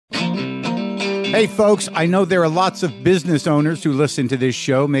Hey folks, I know there are lots of business owners who listen to this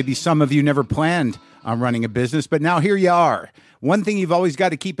show. Maybe some of you never planned on running a business, but now here you are. One thing you've always got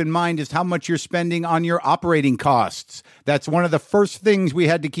to keep in mind is how much you're spending on your operating costs. That's one of the first things we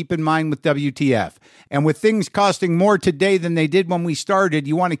had to keep in mind with WTF. And with things costing more today than they did when we started,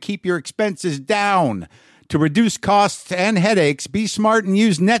 you want to keep your expenses down. To reduce costs and headaches, be smart and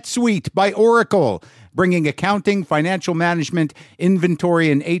use NetSuite by Oracle, bringing accounting, financial management,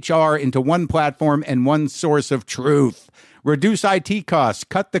 inventory, and HR into one platform and one source of truth. Reduce IT costs,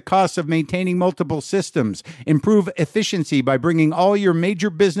 cut the costs of maintaining multiple systems, improve efficiency by bringing all your major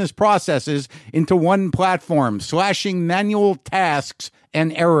business processes into one platform, slashing manual tasks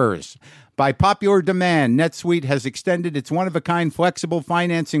and errors. By popular demand, NetSuite has extended its one-of-a-kind flexible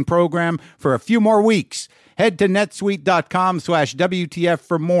financing program for a few more weeks. Head to netsuite.com/WTF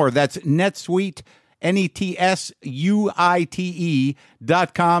for more. That's NetSuite,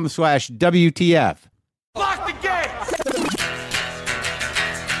 NetSuite.com/WTF. Lock the gate!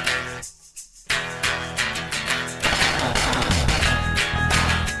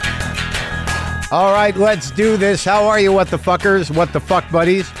 All right, let's do this. How are you, what the fuckers? What the fuck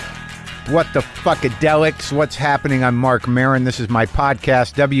buddies? What the fuckadelics? What's happening? I'm Mark Maron. This is my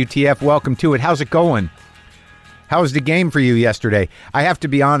podcast, WTF. Welcome to it. How's it going? How was the game for you yesterday? I have to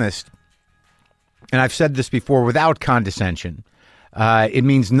be honest, and I've said this before without condescension, it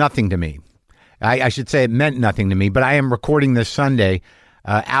means nothing to me. I should say it meant nothing to me, but I am recording this Sunday,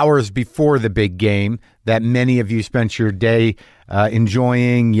 hours before the big game that many of you spent your day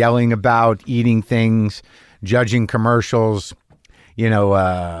enjoying, yelling about, eating things, judging commercials,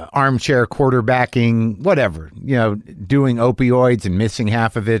 armchair quarterbacking, whatever, doing opioids and missing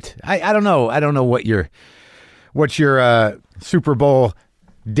half of it. I don't know. I don't know what your Super Bowl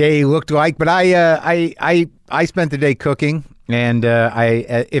day looked like, but I spent the day cooking, and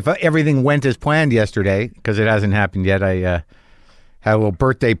if everything went as planned yesterday, because it hasn't happened yet, I had a little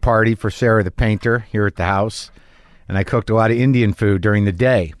birthday party for Sarah the painter here at the house, and I cooked a lot of Indian food during the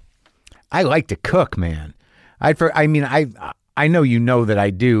day. I like to cook, man. I know you know that I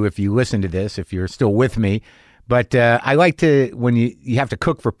do if you listen to this, if you're still with me. But I like to, when you have to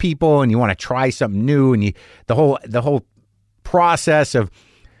cook for people and you want to try something new, and the whole process of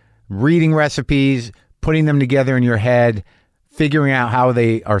reading recipes, putting them together in your head, figuring out how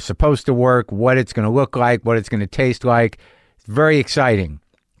they are supposed to work, what it's going to look like, what it's going to taste like. It's very exciting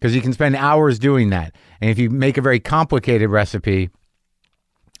because you can spend hours doing that. And if you make a very complicated recipe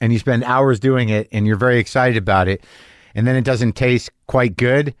and you spend hours doing it and you're very excited about it, and then it doesn't taste quite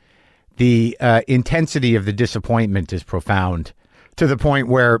good, the intensity of the disappointment is profound, to the point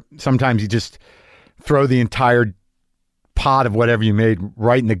where sometimes you just throw the entire pot of whatever you made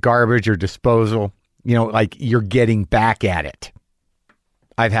right in the garbage or disposal, like you're getting back at it.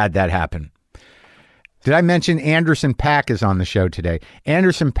 I've had that happen. Did I mention Anderson .Paak is on the show today?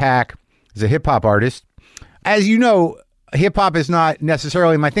 Anderson .Paak is a hip-hop artist. As you know, hip-hop is not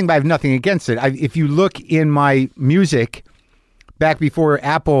necessarily my thing, but I have nothing against it. If you look in my music, back before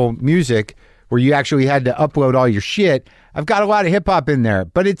Apple Music, where you actually had to upload all your shit, I've got a lot of hip-hop in there,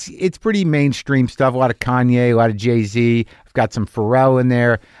 but it's pretty mainstream stuff, a lot of Kanye, a lot of Jay-Z. I've got some Pharrell in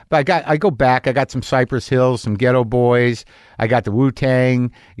there, but I go back, I got some Cypress Hills, some Ghetto Boys, I got the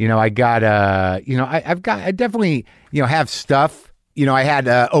Wu-Tang, I definitely, have stuff. I had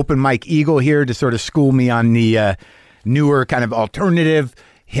Open Mike Eagle here to sort of school me on the newer kind of alternative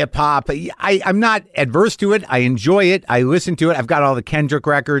hip-hop. I'm not adverse to it. I enjoy it. I listen to it. I've got all the Kendrick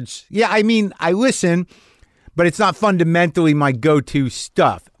records. Yeah, I listen, but it's not fundamentally my go-to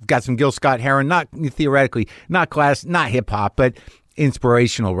stuff. I've got some Gil Scott-Heron, not theoretically, not class, not hip-hop, but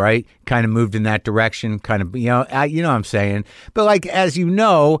inspirational, right? Kind of moved in that direction, kind of, you know what I'm saying? But like, as you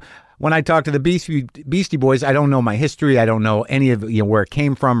know, when I talk to the Beastie Boys, I don't know my history. I don't know any of where it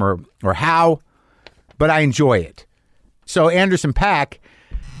came from or how, but I enjoy it. So Anderson .Paak,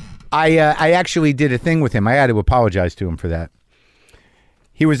 I actually did a thing with him. I had to apologize to him for that.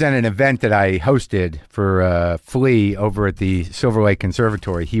 He was at an event that I hosted for Flea over at the Silver Lake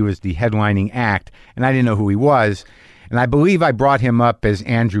Conservatory. He was the headlining act, and I didn't know who he was. And I believe I brought him up as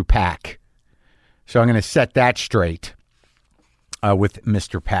Andrew Paak. So I'm going to set that straight with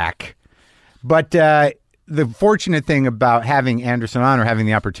Mr. Paak. But the fortunate thing about having Anderson on, or having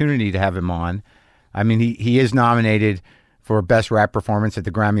the opportunity to have him on, I mean, he is nominated for Best Rap Performance at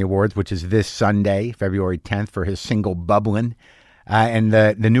the Grammy Awards, which is this Sunday, February 10th, for his single Bubblin'. And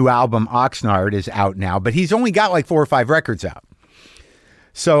the new album Oxnard is out now, but he's only got like 4 or 5 records out.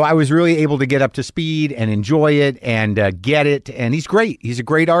 So I was really able to get up to speed and enjoy it and get it. And he's great. He's a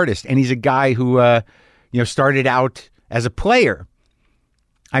great artist. And he's a guy who, started out as a player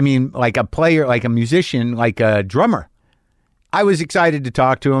I mean, like a player, like a musician, like a drummer. I was excited to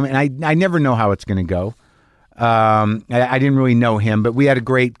talk to him, and I never know how it's going to go. I didn't really know him, but we had a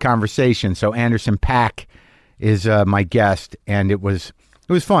great conversation. So Anderson .Paak is my guest, and it was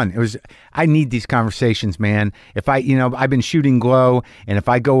fun. I need these conversations, man. If I've been shooting glow, and if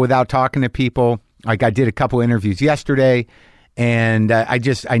I go without talking to people, like I did a couple interviews yesterday, and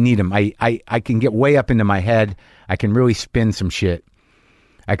I need them. I can get way up into my head. I can really spin some shit.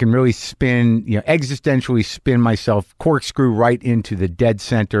 I can really existentially spin myself, corkscrew right into the dead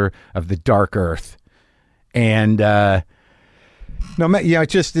center of the dark earth. And,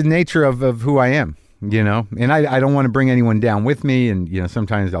 it's just the nature of who I am, and I don't want to bring anyone down with me. And,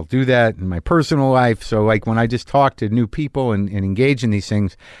 sometimes I'll do that in my personal life. So like when I just talk to new people and engage in these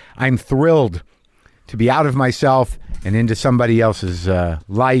things, I'm thrilled to be out of myself and into somebody else's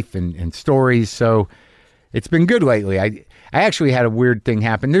life and stories. So it's been good lately. I actually had a weird thing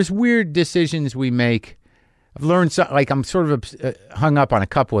happen. There's weird decisions we make. I've learned I'm sort of hung up on a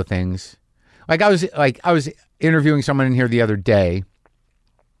couple of things. I was interviewing someone in here the other day.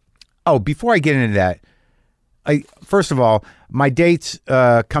 Oh, before I get into that, first of all, my dates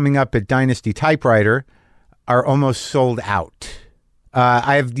coming up at Dynasty Typewriter are almost sold out.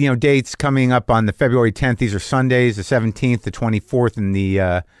 I have dates coming up on the February 10th. These are Sundays, the 17th, the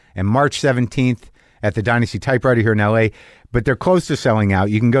 24th, and March 17th at the Dynasty Typewriter here in LA. But they're close to selling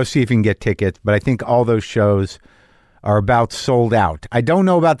out. You can go see if you can get tickets. But I think all those shows are about sold out. I don't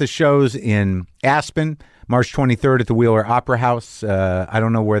know about the shows in Aspen, March 23rd at the Wheeler Opera House. I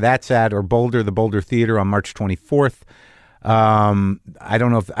don't know where that's at, or Boulder, the Boulder Theater on March 24th. I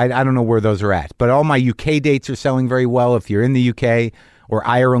don't know I don't know where those are at. But all my UK dates are selling very well. If you're in the UK or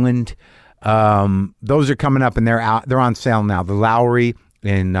Ireland, those are coming up and they're on sale now. The Lowry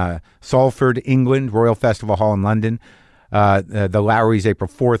in Salford, England, Royal Festival Hall in London. The Lowry's April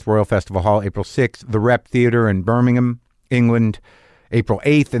 4th, Royal Festival Hall April 6th, the Rep Theatre in Birmingham, England, April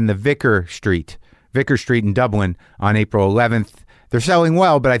 8th, and the Vicar Street in Dublin on April 11th. They're selling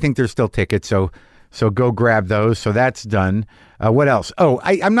well, but I think there's still tickets, so go grab those. So that's done. What else? Oh,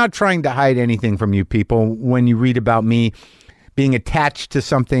 I'm not trying to hide anything from you people. When you read about me being attached to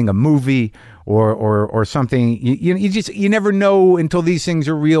something, a movie or something, you never know until these things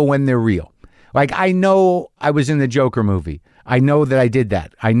are real when they're real. Like, I know I was in the Joker movie. I know that I did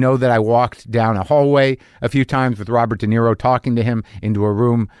that. I know that I walked down a hallway a few times with Robert De Niro, talking to him, into a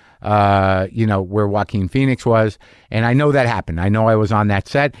room, where Joaquin Phoenix was. And I know that happened. I know I was on that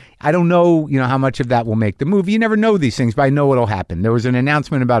set. I don't know, how much of that will make the movie. You never know these things, but I know it'll happen. There was an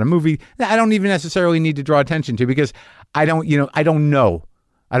announcement about a movie that I don't even necessarily need to draw attention to, because I don't know. I don't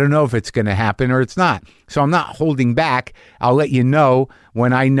know if it's going to happen or it's not. So I'm not holding back. I'll let you know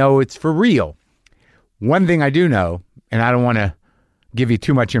when I know it's for real. One thing I do know, and I don't want to give you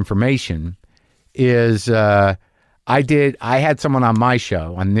too much information, is I had someone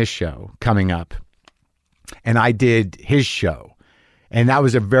on this show coming up, and I did his show, and that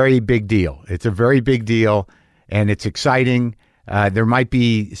was a very big deal. It's a very big deal, and it's exciting. There might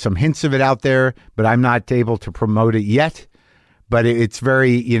be some hints of it out there, but I'm not able to promote it yet. But it's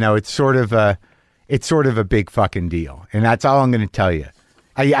very, it's sort of a big fucking deal, and that's all I'm going to tell you.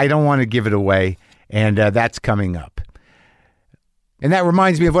 I don't want to give it away. And that's coming up. And that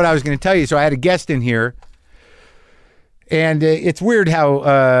reminds me of what I was going to tell you. So I had a guest in here. And it's weird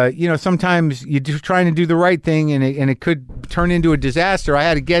how, sometimes you're just trying to do the right thing and it could turn into a disaster. I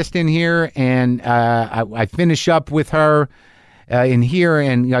had a guest in here, and I finish up with her in here.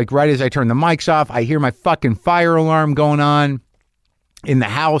 And like right as I turn the mics off, I hear my fucking fire alarm going on in the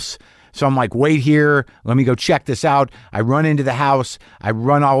house. So I'm like, wait here. Let me go check this out. I run into the house. I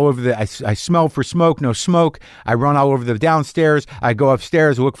run all over I smell for smoke, no smoke. I run all over the downstairs. I go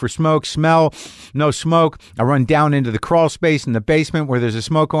upstairs, look for smoke, smell, no smoke. I run down into the crawl space in the basement where there's a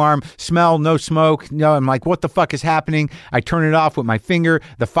smoke alarm, smell, no smoke. No, I'm like, what the fuck is happening? I turn it off with my finger.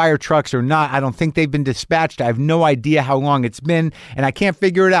 The fire trucks are not, I don't think they've been dispatched. I have no idea how long it's been, and I can't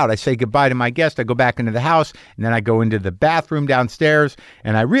figure it out. I say goodbye to my guest. I go back into the house, and then I go into the bathroom downstairs,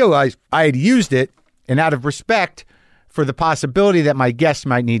 and I realize I had used it, and out of respect for the possibility that my guests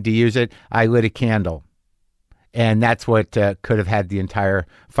might need to use it, I lit a candle. And that's what could have had the entire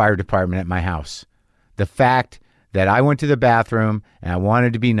fire department at my house. The fact that I went to the bathroom and I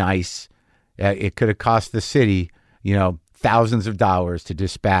wanted to be nice, it could have cost the city, thousands of dollars to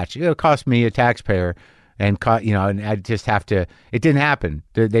dispatch. It'll cost me, a taxpayer, and I just have to. It didn't happen.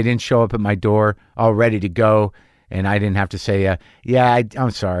 They didn't show up at my door all ready to go, and I didn't have to say,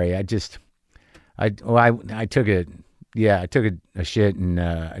 I'm sorry. I took a shit, and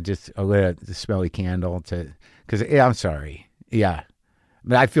I lit a smelly candle because I'm sorry. Yeah,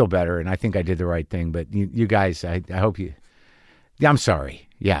 But I feel better, and I think I did the right thing. But you guys, I hope you... Yeah, I'm sorry.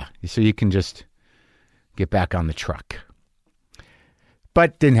 Yeah, so you can just get back on the truck.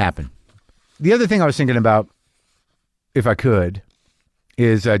 But didn't happen. The other thing I was thinking about, if I could,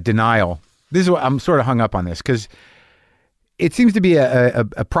 is denial. This is what I'm sort of hung up on this, because it seems to be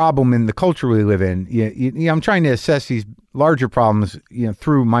a problem in the culture we live in. I'm trying to assess these larger problems,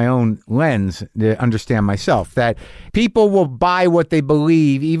 through my own lens to understand myself. That people will buy what they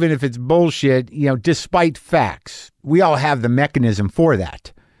believe, even if it's bullshit, despite facts. We all have the mechanism for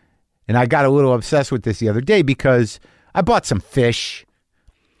that. And I got a little obsessed with this the other day because I bought some fish.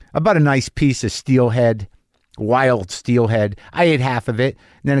 I bought a nice piece of steelhead. Wild steelhead. I ate half of it.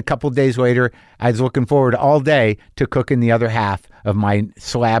 And then a couple of days later, I was looking forward all day to cooking the other half of my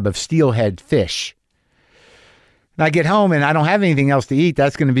slab of steelhead fish. And I get home and I don't have anything else to eat.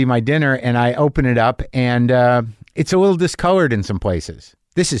 That's going to be my dinner. And I open it up and it's a little discolored in some places.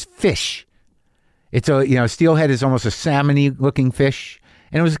 This is fish. It's steelhead is almost a salmon-y looking fish.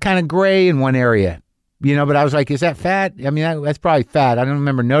 And it was kind of gray in one area. But I was like, is that fat? I mean, that's probably fat. I don't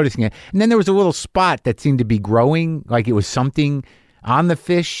remember noticing it. And then there was a little spot that seemed to be growing, like it was something on the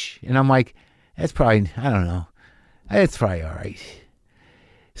fish. And I'm like, that's probably, I don't know. It's probably all right.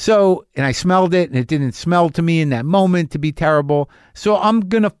 So, and I smelled it, and it didn't smell to me in that moment to be terrible. So I'm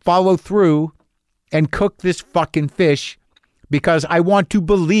going to follow through and cook this fucking fish because I want to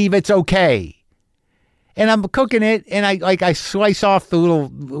believe it's okay. And I'm cooking it, and I slice off the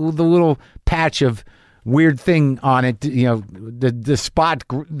little patch of weird thing on it, the spot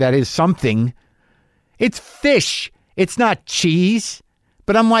that is something. It's fish. It's not cheese.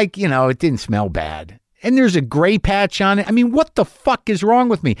 But I'm like, it didn't smell bad. And there's a gray patch on it. I mean, what the fuck is wrong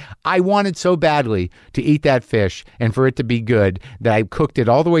with me? I wanted so badly to eat that fish and for it to be good that I cooked it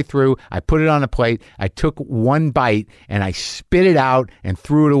all the way through. I put it on a plate. I took one bite and I spit it out and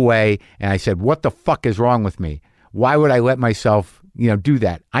threw it away. And I said, what the fuck is wrong with me? Why would I let myself, do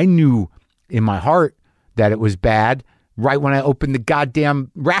that? I knew in my heart that it was bad right when I opened the goddamn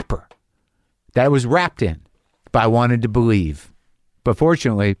wrapper that it was wrapped in. But I wanted to believe. But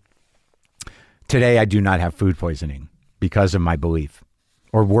fortunately, today I do not have food poisoning because of my belief.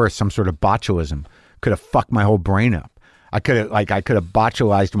 Or worse, some sort of botulism could have fucked my whole brain up. I could have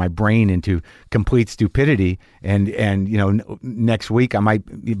botulized my brain into complete stupidity and next week I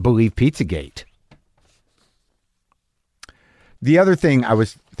might believe Pizzagate. The other thing I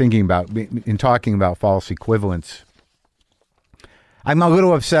was thinking about in talking about false equivalence, I'm a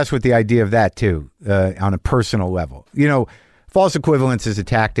little obsessed with the idea of that too, on a personal level. False equivalence is a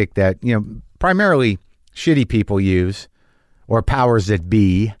tactic that, primarily shitty people use, or powers that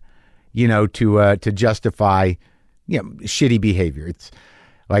be, to justify, shitty behavior. It's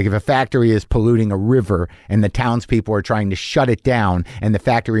like if a factory is polluting a river and the townspeople are trying to shut it down, and the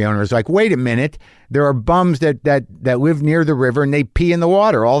factory owner is like, wait a minute, there are bums that live near the river and they pee in the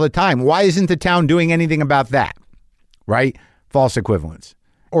water all the time. Why isn't the town doing anything about that? Right? False equivalence.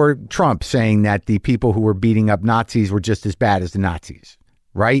 Or Trump saying that the people who were beating up Nazis were just as bad as the Nazis.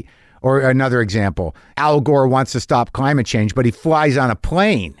 Right? Or another example, Al Gore wants to stop climate change, but he flies on a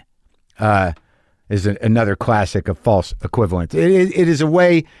plane. Is another classic of false equivalence. It is a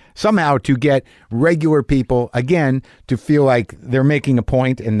way somehow to get regular people, again, to feel like they're making a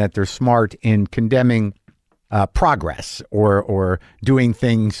point and that they're smart in condemning progress or doing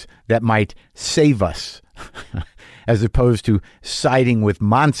things that might save us, as opposed to siding with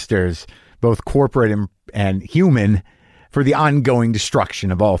monsters, both corporate and human, for the ongoing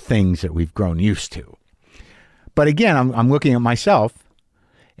destruction of all things that we've grown used to. But again, I'm looking at myself.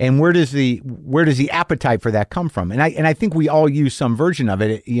 And where does the appetite for that come from? And I think we all use some version of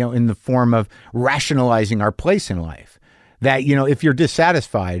it, in the form of rationalizing our place in life. That, if you're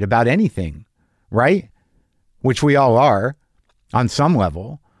dissatisfied about anything, right? Which we all are on some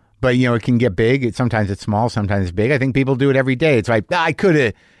level, but it can get big. Sometimes it's small, sometimes it's big. I think people do it every day. It's like, I could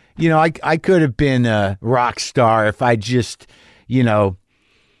have, I could have been a rock star if I just,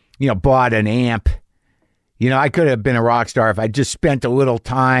 bought an amp. I could have been a rock star if I just spent a little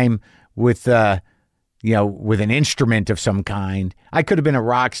time with, with an instrument of some kind. I could have been a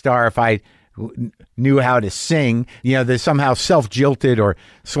rock star if I knew how to sing. There's somehow self-jilted or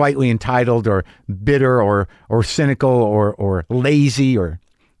slightly entitled or bitter or cynical or lazy or,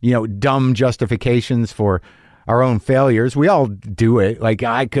 dumb justifications for our own failures. We all do it. Like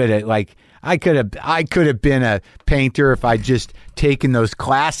I could have been a painter if I'd just taken those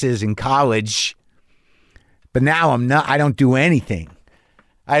classes in college. But now I'm not. I don't do anything.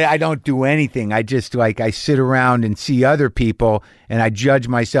 I don't do anything. I just I sit around and see other people and I judge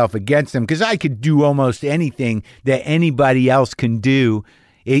myself against them because I could do almost anything that anybody else can do,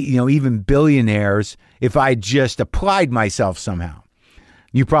 even billionaires, if I just applied myself somehow.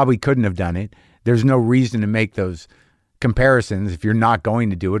 You probably couldn't have done it. There's no reason to make those comparisons if you're not going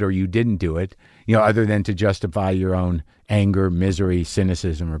to do it or you didn't do it, other than to justify your own anger, misery,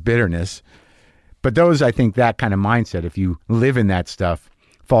 cynicism, or bitterness. But those, I think, that kind of mindset, if you live in that stuff,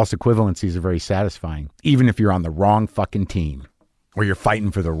 false equivalencies are very satisfying, even if you're on the wrong fucking team or you're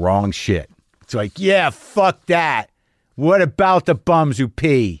fighting for the wrong shit. It's like, yeah, fuck that. What about the bums who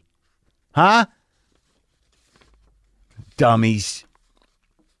pee? Huh? Dummies.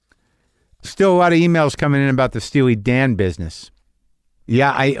 Still a lot of emails coming in about the Steely Dan business.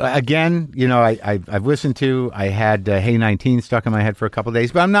 Yeah, I've listened to, I had Hey 19 stuck in my head for a couple of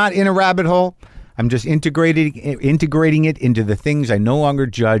days, but I'm not in a rabbit hole. I'm just integrating it into the things I no longer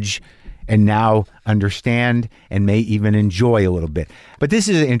judge and now understand and may even enjoy a little bit. But this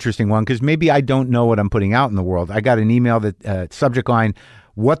is an interesting one because maybe I don't know what I'm putting out in the world. I got an email that subject line,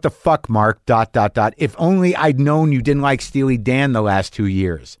 "What the fuck, Mark, ... If only I'd known you didn't like Steely Dan the last 2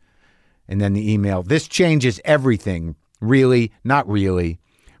 years." And then the email, "This changes everything. Really, not really.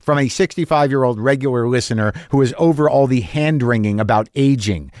 From a 65-year-old regular listener who is over all the hand-wringing about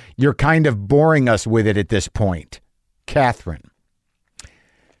aging. You're kind of boring us with it at this point. Catherine."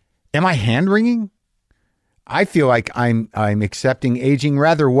 Am I hand-wringing? I feel like I'm accepting aging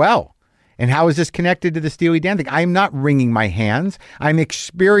rather well. And how is this connected to the Steely Dan thing? I'm not wringing my hands. I'm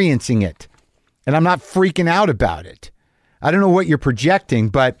experiencing it. And I'm not freaking out about it. I don't know what you're projecting,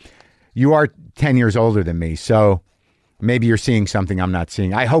 but you are 10 years older than me, so maybe you're seeing something I'm not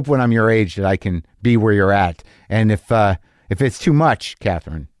seeing. I hope when I'm your age that I can be where you're at. And if it's too much,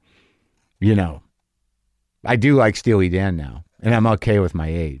 Catherine, I do like Steely Dan now, and I'm okay with my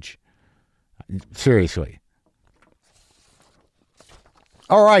age. Seriously.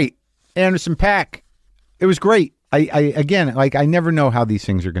 All right, Anderson .Paak. It was great. I never know how these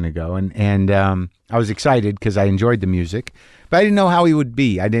things are going to go, and I was excited because I enjoyed the music, but I didn't know how he would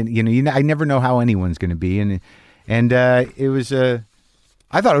be. I didn't, I never know how anyone's going to be, and it was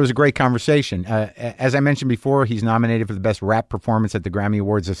I thought it was a great conversation. As I mentioned before, he's nominated for the Best Rap Performance at the Grammy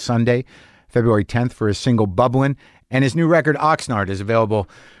Awards of Sunday, February 10th, for his single Bubbling, and his new record Oxnard is available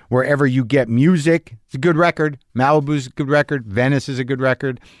wherever you get music. It's a good record. Malibu's a good record. Venice is a good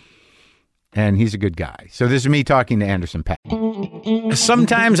record. And he's a good guy. So this is me talking to Anderson .Paak.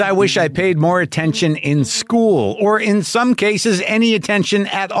 Sometimes I wish I paid more attention in school, or in some cases, any attention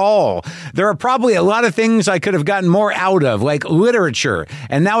at all. There are probably a lot of things I could have gotten more out of, like literature,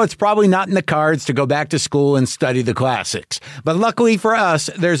 and now it's probably not in the cards to go back to school and study the classics. But luckily for us,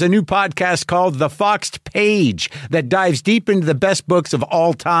 there's a new podcast called The Foxed Page that dives deep into the best books of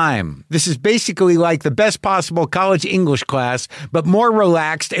all time. This is basically like the best possible college English class, but more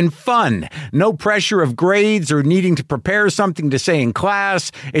relaxed and fun. No pressure of grades or needing to prepare something to say in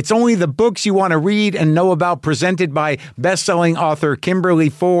class. It's only the books you want to read and know about, presented by best-selling author Kimberly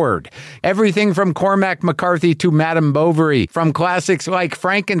Ford. Everything from Cormac McCarthy to Madame Bovary, from classics like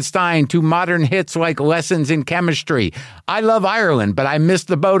Frankenstein to modern hits like Lessons in Chemistry. I love Ireland, but I missed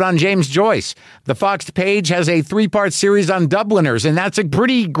the boat on James Joyce. The Foxed Page has a 3-part series on Dubliners, and that's a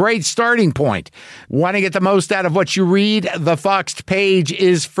pretty great starting point. Want to get the most out of what you read? The Foxed Page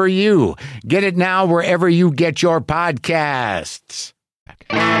is for you. Get it now wherever you get your podcasts.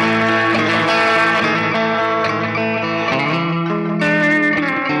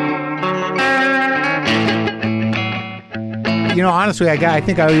 Honestly, I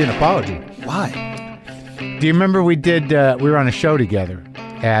think I owe you an apology. Why? Do you remember we were on a show together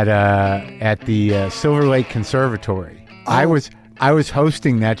at the Silver Lake Conservatory? Oh. I was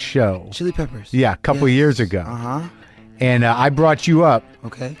hosting that show. Chili Peppers. Yeah, a couple years ago. Uh-huh. And I brought you up.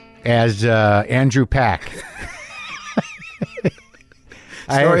 Okay. As Andrew .Paak.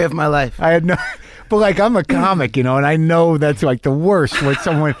 Story of my life. I had no, but I'm a comic, and I know that's like the worst when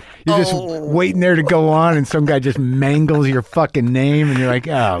someone, you're just waiting there to go on and some guy just mangles your fucking name and you're like,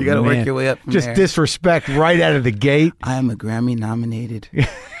 oh, you gotta work your way up from just there. Disrespect right out of the gate. I am a Grammy nominated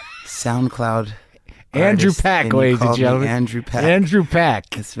SoundCloud Andrew .Paak, ladies and gentlemen. Andrew .Paak. Andrew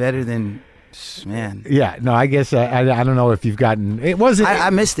 .Paak. It's better than... Man. Yeah, no, I guess I don't know if you've gotten it. Wasn't I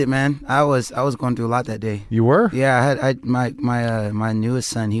missed it, man. I was going through a lot that day. You were? Yeah, I had my newest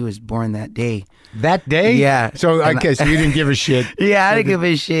son. He was born that day. That day? Yeah. So I guess you didn't give a shit. Yeah, I didn't give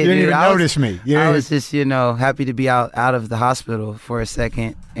a shit. You didn't even notice me. I was just happy to be out of the hospital for a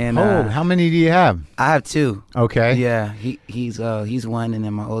second. And how many do you have? I have 2. Okay. Yeah, he's 1, and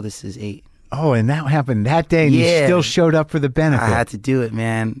then my oldest is 8. Oh, and that happened that day, and you Yeah. still showed up for the benefit. I had to do it,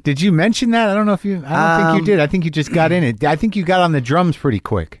 man. Did you mention that? I don't know if you. I don't think you did. I think you just got in it. I think you got on the drums pretty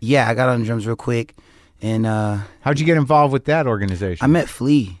quick. Yeah, I got on the drums real quick, and How'd you get involved with that organization? I met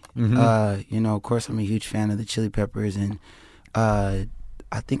Flea. Mm-hmm. You know, of course, I'm a huge fan of the Chili Peppers, and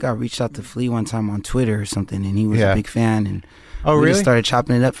I think I reached out to Flea one time on Twitter or something, and he was Yeah. a big fan, and Oh, we really? just started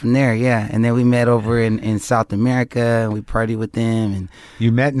chopping it up from there. Yeah, and then we met over in South America, and we partied with them, and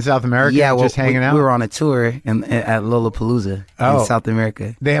You met in South America, yeah, just hanging out. We were on a tour at Lollapalooza Oh. in South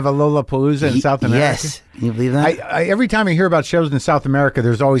America. They have a Lollapalooza in South America. Yes, can you believe that? Every time I hear about shows in South America,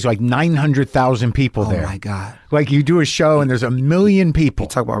 there's always like 900,000 people Oh there. my God! Like you do a show and there's 1 million people. You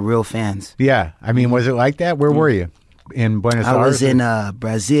talk about real fans. Yeah, I mean, was it like that? Where were you? In Buenos I Aires? was in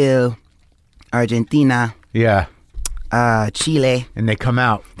Brazil, Argentina, Yeah, Chile. and they come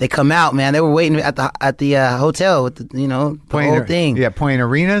out They come out, man. They were waiting at the hotel with the whole thing. Yeah, playing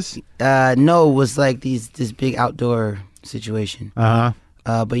arenas. No, it was like this big outdoor situation.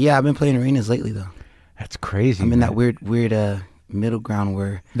 But yeah, I've been playing arenas lately though. That's crazy. I'm in man. that weird middle ground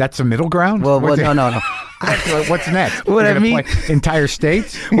where. That's the middle ground. Well, What's no. What's next? What You're I gonna mean- play entire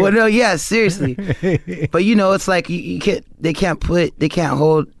states. Well, no, yeah, seriously. But it's like you can't. They can't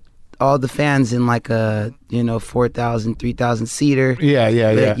hold all the fans in like a 4,000, 3,000 seater. Yeah.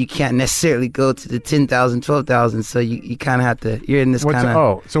 You can't necessarily go to the 10,000, 12,000. So you kind of have to. You're in this kind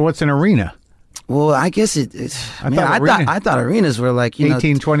of. So what's an arena? Well, I guess it's. I thought arenas were like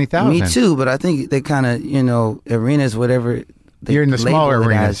 18,000, 20,000. Me too, but I think they kind of arenas whatever. They You're in the smaller label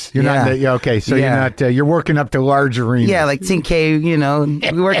it arenas. as. You're yeah. not. Okay, so Yeah. you're not. You're working up to large arenas. Yeah, like 10K.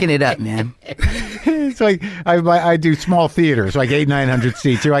 We're working it up, man. It's like I do small theaters, like 800-900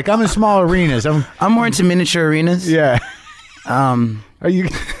 seats. You're like, I'm in small arenas. I'm more into miniature arenas. Yeah. Are you?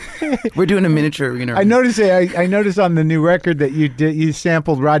 We're doing a miniature arena. I noticed. I noticed on the new record that you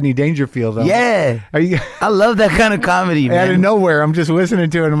sampled Rodney Dangerfield. Yeah. Are you? I love that kind of comedy, man. Out of nowhere, I'm just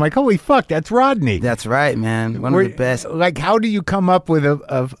listening to it. And I'm like, holy fuck, that's Rodney. That's right, man. One of the best. Like, how do you come up with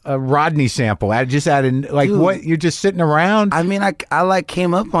a Rodney sample? Just out of like Dude. what? You're just sitting around. I mean, I like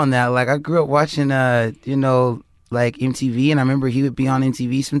came up on that. Like I grew up watching, like MTV, and I remember he would be on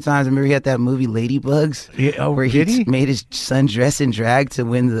MTV sometimes. I remember he had that movie Ladybugs, where did he? made his son dress in drag to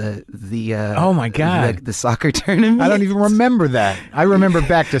win the Oh my God. the soccer tournament. I don't even remember that. I remember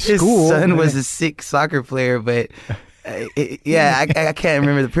back to His school. son was a sick soccer player, but I can't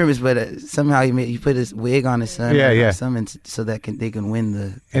remember the premise. But somehow he put his wig on his son, so that they can win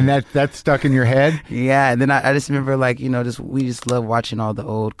the. And that stuck in your head. Yeah, and then I just remember we just love watching all the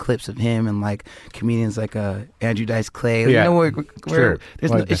old clips of him and like comedians like Andrew Dice Clay. Yeah, where sure.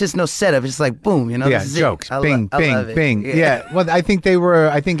 it's just no setup. It's just like boom, Yeah, this is jokes. it. Bing, I bing, love it. bing. Yeah. Well, I think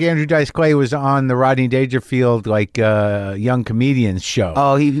Andrew Dice Clay was on the Rodney Dangerfield Young Comedians show.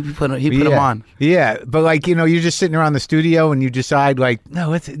 Oh, he put him on. Yeah, but you're just sitting around the studio and you decide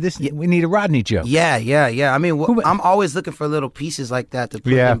no, we need a Rodney joke. Yeah. I mean, I'm always looking for little pieces like that to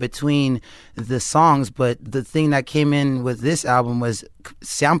put in between the songs. But the thing that came in with this album was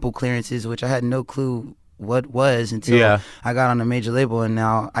sample clearances, which I had no clue what was until I got on a major label, and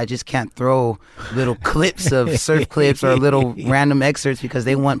now I just can't throw little clips of surf clips or little random excerpts because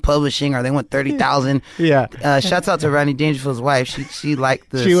they want publishing or they want 30,000. Yeah. Shouts out to Rodney Dangerfield's wife. She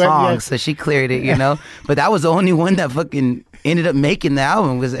liked the She song, went, so she cleared it, But that was the only one that fucking ended up making the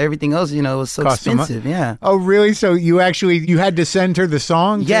album because everything else, was so Cost so much. expensive. Yeah. Oh, really? So you had to send her the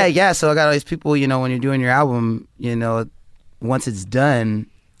song? Yeah. So I got all these people, when you're doing your album, once it's done.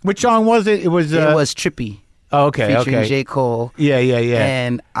 Which song was it? It was Trippy. Oh, okay. Featuring J. Cole. Yeah.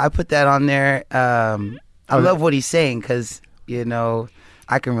 And I put that on there. I love what he's saying because,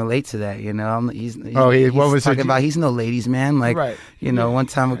 I can relate to that, He's what was talking it? about? He's no ladies' man. Like, Right. One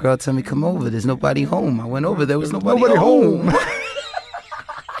time a girl told me, "Come over. There's nobody home." I went over. There was nobody home.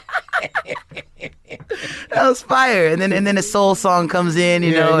 That was fire. And then a soul song comes in,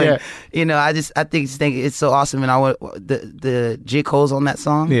 and I think it's so awesome. And I want the J. Cole's on that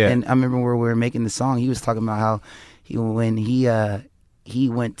song. Yeah. And I remember where we were making the song, he was talking about how when he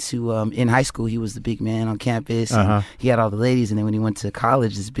went to in high school, he was the big man on campus. And he had all the ladies, and then when he went to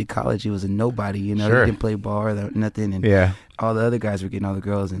college, this big college, he was a nobody. Sure. He didn't play ball or nothing, and all the other guys were getting all the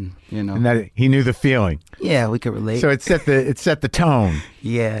girls, and And that he knew the feeling. Yeah, we could relate. So it set the tone.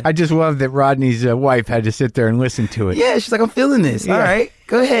 Yeah. I just love that Rodney's wife had to sit there and listen to it. Yeah, she's like, I'm feeling this. Yeah. All right,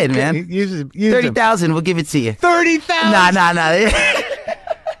 go ahead, man. Use 30,000, we'll give it to you. 30,000. Nah.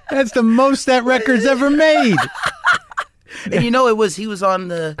 That's the most that record's ever made. And he was on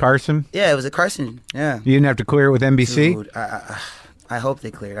the Carson. Yeah, it was a Carson. Yeah. You didn't have to clear it with NBC. Dude, I hope they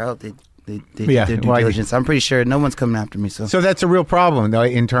cleared. I hope they They did their due diligence. I'm pretty sure no one's coming after me. So that's a real problem, though,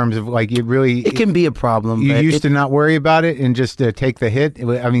 in terms of like it can be a problem. You used to not worry about it and just take the hit.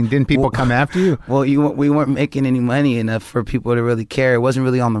 I mean, didn't people come after you? Well, we weren't making any money enough for people to really care. It wasn't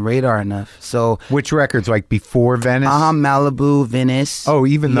really on the radar enough. So which records, like before Venice? Malibu, Venice. Oh,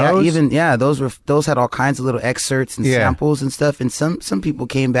 even those? Those had all kinds of little excerpts and samples and stuff. And some people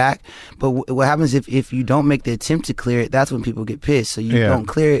came back. But what happens if you don't make the attempt to clear it? That's when people get pissed. So you don't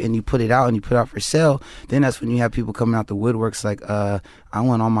clear it and you put it out and you put it out for sale. Then that's when you have people coming out the woodworks like, I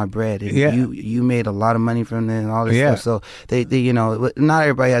want all my bread. And you made a lot of money from this and all this stuff. So they not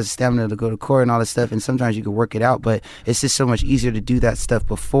everybody has stamina to go to court and all this stuff. And sometimes you can work it out, but it's just so much easier to do that stuff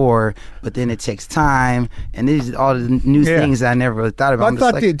before. But then it takes time, and these are all the new things that I never really thought about.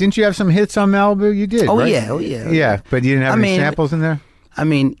 Well, didn't you have some hits on Malibu? You did. Oh right? Yeah. But you didn't have any samples in there. I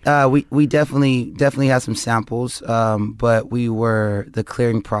mean, we definitely had some samples, but the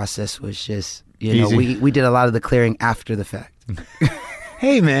clearing process was just, we did a lot of the clearing after the fact.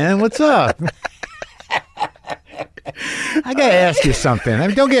 Hey man, what's up? I gotta ask you something. I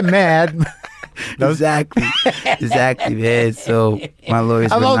mean, don't get mad. Exactly, man. So my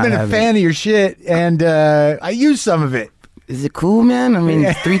lawyers. I've always been a fan of your shit, and I use some of it. Is it cool, man? I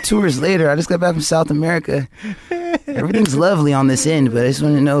mean, 3 tours later, I just got back from South America. Everything's lovely on this end, but I just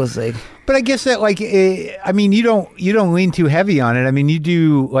want to know, it's like. But I guess that, like, I mean, you don't lean too heavy on it. I mean, you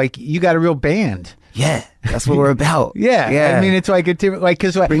do, like, you got a real band. Yeah, that's what we're about. Yeah. I mean, it's like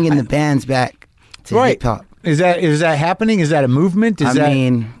because bringing the bands back to hip hop. Is that happening? Is that a movement?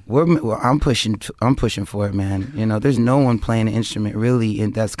 I'm pushing for it, man. There's no one playing an instrument really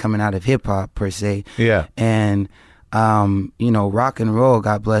that's coming out of hip hop per se. Yeah. And rock and roll,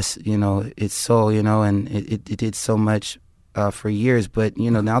 God bless, its soul, and it did so much for years, but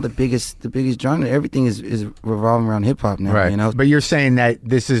now the biggest genre, everything is revolving around hip hop now. Right. But you're saying that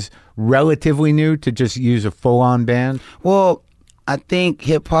this is relatively new to just use a full-on band? Well, I think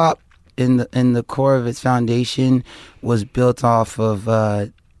hip hop in the core of its foundation was built off of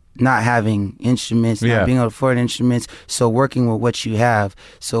not having instruments, not being able to afford instruments, so working with what you have.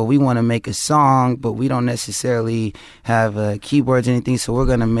 So we want to make a song, but we don't necessarily have keyboards or anything, so we're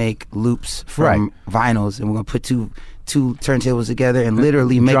going to make loops from vinyls, and we're going to put two turntables together and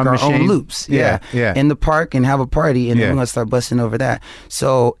literally make our own loops. Yeah. In the park and have a party, and then we're going to start busting over that.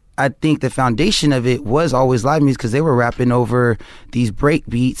 So I think the foundation of it was always live music, because they were rapping over these break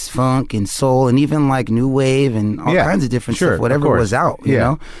beats, funk and soul, and even like new wave and all kinds of different stuff, whatever was out, you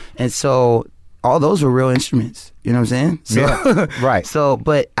know? And so all those were real instruments, you know what I'm saying? So, right. So,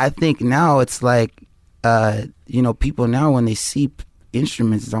 but I think now it's like, people now when they see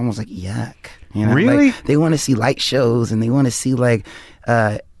instruments, it's almost like yuck. Really? Like, they want to see light shows, and they want to see like,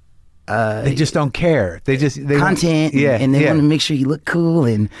 they just don't care. They content, and they want to make sure you look cool,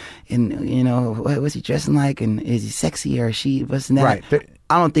 and what's he dressing like, and is he sexy or is she? What's that? Right.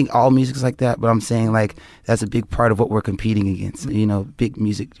 I don't think all music's like that, but I'm saying like that's a big part of what we're competing against. Big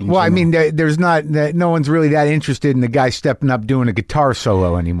music. Well, I mean, there's not no one's really that interested in the guy stepping up doing a guitar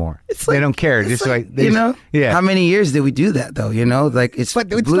solo anymore. They don't care. Just like How many years did we do that though? Like it's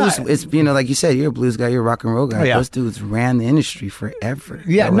blues. Not. It's like you said, you're a blues guy, you're a rock and roll guy. Those dudes ran the industry forever.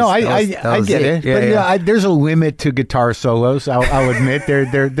 Yeah, I get it. But there's a limit to guitar solos. I'll admit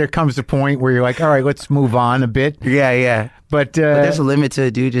there comes a point where you're like, all right, let's move on a bit. Yeah. But there's a limit to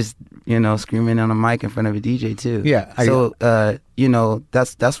a dude just screaming on a mic in front of a DJ too. Yeah. So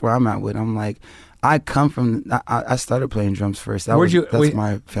that's where I'm at with. I'm like, I come from. I started playing drums first. That's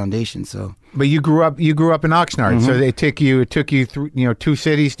my foundation. So. But you grew up in Oxnard, so it took you through 2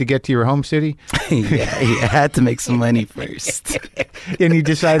 cities to get to your home city. Yeah, I had to make some money first, and you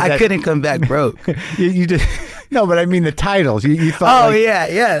decided I couldn't come back broke. you just no, but I mean the titles. You thought. Oh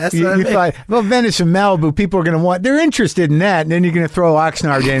yeah, that's what you thought. Well, Venice and Malibu, people are going to want. They're interested in that, and then you're going to throw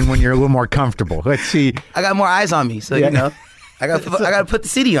Oxnard in when you're a little more comfortable. Let's see. I got more eyes on me, so I got to put the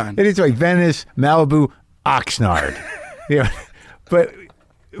city on. It is like Venice, Malibu, Oxnard. But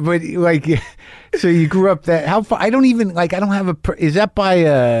like, so you grew up that, how far? I don't have is that by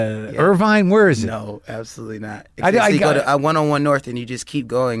Irvine? Where is it? No, absolutely not. You go to 101 North, and you just keep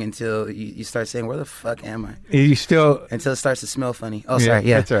going until you start saying, where the fuck am I? You still? Until it starts to smell funny. Oh, sorry.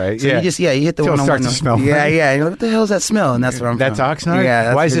 Yeah. That's all right. So you hit the 101 North. Starts to smell funny. Yeah. You're like, what the hell is that smell? And that's where I'm from. That's Oxnard?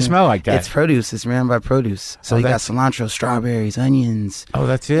 Yeah. Why does it smell like that? It's produce. It's ran by produce. So you got cilantro, strawberries, onions. Oh,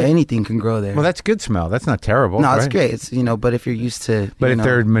 that's it? Anything can grow there. Well, that's good smell. That's not terrible. No, it's great. It's, but if you're used to. But if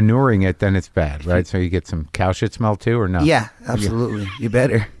they're manuring it, then it's bad, right? So you get some cow shit smell too, or no? Yeah, absolutely. You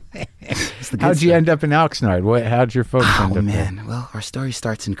better. How'd you end up in Oxnard? How'd your folks end up there? Oh, man. Well, our story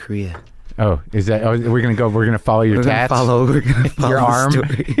starts in Korea. Oh, is that? Oh, we're gonna follow your tats. We're gonna follow your arm.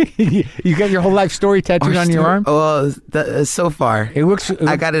 You got your whole life story tattooed on your arm. Oh, so far it looks.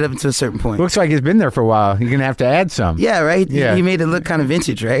 I got it up to a certain point. Looks like it's been there for a while. You're gonna have to add some. Yeah, right. Yeah, you made it look kind of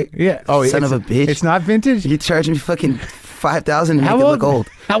vintage, right? Yeah. Oh, son of a bitch. It's not vintage. You charging me fucking $5,000 to make it look old.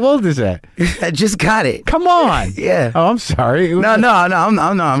 How old is that? I just got it. Come on. Yeah. Oh, I'm sorry. No.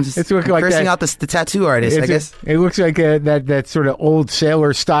 I'm just cursing out the tattoo artist. I guess it looks like that sort of old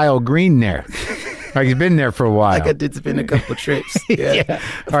sailor style green there. Like he's been there for a while. Like it's been a couple trips. Yeah.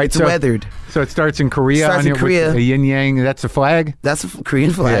 All right. It's weathered. So it starts in Korea. Korea. The yin yang. That's a flag. That's a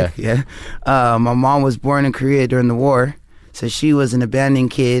Korean flag. Yeah. My mom was born in Korea during the war, so she was an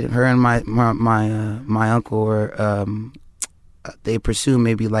abandoned kid. Her and my uncle were. They presume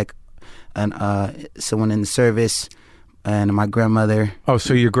maybe like someone in the service, and my grandmother. Oh,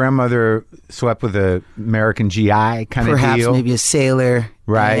 so your grandmother slept with a American GI kind of deal? Perhaps maybe a sailor.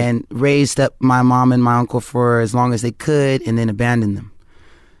 Right. And raised up my mom and my uncle for as long as they could and then abandoned them.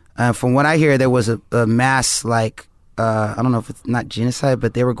 From what I hear, there was a mass, like, I don't know if it's not genocide,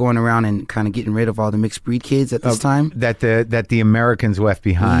 but they were going around and kind of getting rid of all the mixed breed kids at this time. That the Americans left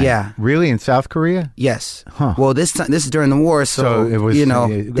behind. Yeah. Really? In South Korea? Yes. Huh. Well, this is during the war, so it was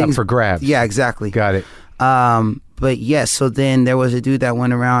up for grabs. Yeah, exactly. Got it. But yes, so then there was a dude that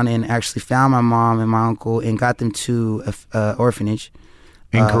went around and actually found my mom and my uncle and got them to an orphanage.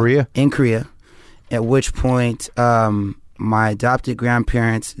 In Korea? In Korea. At which point, my adopted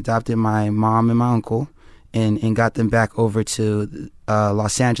grandparents adopted my mom and my uncle and got them back over to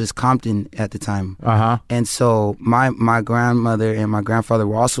Los Angeles, Compton at the time. Uh-huh. And so my grandmother and my grandfather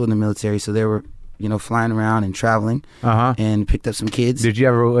were also in the military, so they were, flying around and traveling and picked up some kids. Did you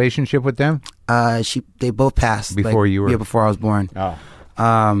have a relationship with them? They both passed. Before you were? Yeah, before I was born.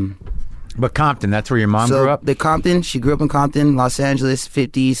 Oh. But Compton, that's where your mom grew up? She grew up in Compton, Los Angeles,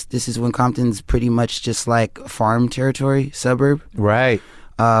 50s. This is when Compton's pretty much just like farm territory, suburb. Right.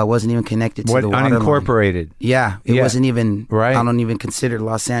 Wasn't even connected to the water unincorporated. line. Yeah, it wasn't even, right. I don't even consider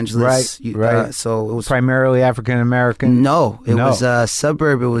Los Angeles. Right. So it was primarily African-American? No, it was a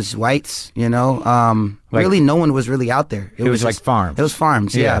suburb. It was whites, really no one was really out there. It was like farms. It was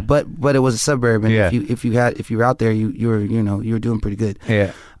farms, yeah. But it was a suburb, and if you were out there, you were doing pretty good.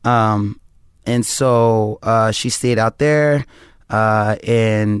 Yeah. And so she stayed out there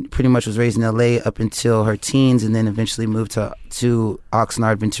and pretty much was raised in LA up until her teens, and then eventually moved to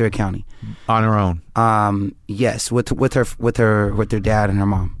Oxnard, Ventura County. On her own? Yes, with their dad and her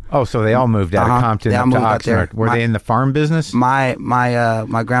mom. Oh, so they all moved out of Compton up to Oxnard. Were they in the farm business? My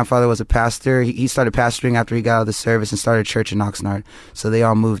grandfather was a pastor. He started pastoring after he got out of the service and started a church in Oxnard. So they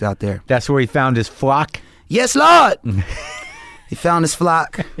all moved out there. That's where he found his flock? Yes, Lord! He found his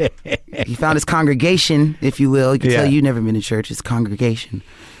flock. He found his congregation, if you will. You can tell you've never been to church. It's congregation.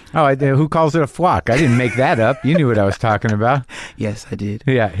 Oh, who calls it a flock? I didn't make that up. You knew what I was talking about. Yes, I did.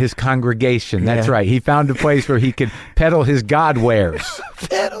 Yeah, his congregation. That's right. He found a place where he could peddle his God wares.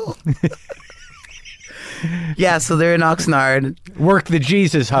 Peddle. Yeah, so they're in Oxnard. Work the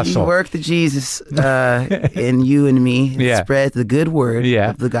Jesus hustle. Work the Jesus in you and me. Spread the good word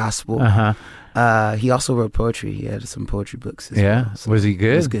of the gospel. He also wrote poetry. He had some poetry books as well. So was he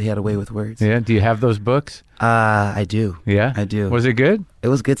good? He was good. He had a way with words. Yeah. Do you have those books? I do. Yeah? I do. Was it good? It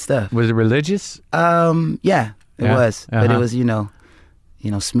was good stuff. Was it religious? Yeah, it was. But it was,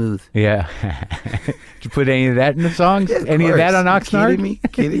 smooth. Yeah. Did you put any of that in the songs? Yeah, any of that on Oxnard?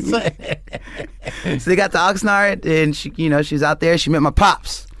 Kidding me? So they got to Oxnard, and she was out there. She met my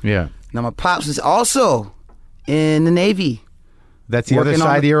pops. Yeah. Now my pops was also in the Navy. That's the other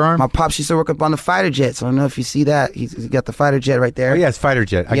side of your arm? My pops used to work up on the fighter jets. I don't know if you see that. He's got the fighter jet right there. Oh, yeah, it's fighter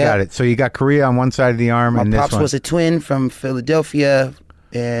jet. I got it. So you got Korea on one side of the arm and this one. My pops was a twin from Philadelphia.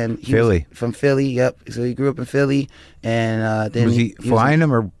 And he Philly. Was from Philly, yep. So he grew up in Philly. And then was he flying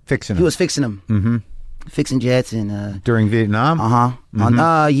them or fixing them? He was fixing them. Mm-hmm. Fixing jets. And during Vietnam? Uh-huh.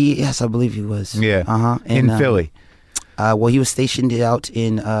 Mm-hmm. Yes, I believe he was. Yeah. Uh-huh. And, in Philly? Well, he was stationed out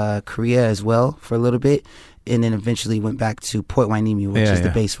in Korea as well for a little bit. And then eventually went back to Port Hueneme, which is the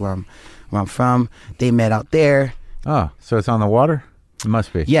base where I'm from. They met out there. Oh, so it's on the water? It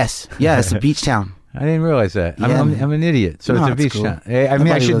must be. Yes. Yeah, it's a beach town. I didn't realize that. Yeah, I'm an idiot. So it's a beach town. I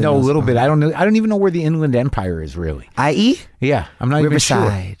mean, I should know a little bit. I don't know. I don't even know where the Inland Empire is really. IE? Yeah, I'm not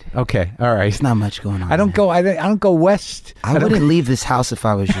Riverside. even sure. Okay, all right. There's not much going on. I don't go west. I wouldn't leave this house if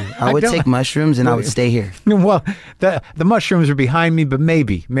I was you. I would take mushrooms and I would stay here. Well, the mushrooms are behind me, but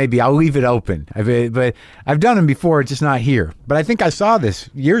maybe I'll leave it open. But I've done them before. It's just not here. But I think I saw this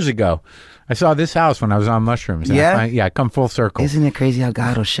years ago. I saw this house when I was on mushrooms. Yeah? I come full circle. Isn't it crazy how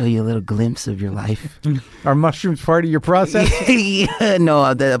God will show you a little glimpse of your life? Are mushrooms part of your process? Yeah, no,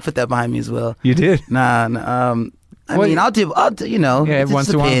 I put that behind me as well. You did? Nah, I mean, I'll do, you know, yeah, it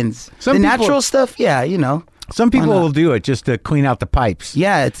just depends. The natural stuff, yeah, you know. Some people will do it just to clean out the pipes.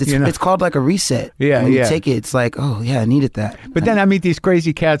 Yeah, it's called like a reset. Yeah, when you take it, it's like, oh yeah, I needed that. But then I meet these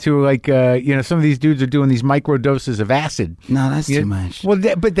crazy cats who are like, some of these dudes are doing these micro doses of acid. No, that's too much. Well,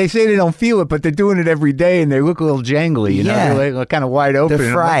 but they say they don't feel it, but they're doing it every day, and they look a little jangly. You know, they're like, kind of wide open.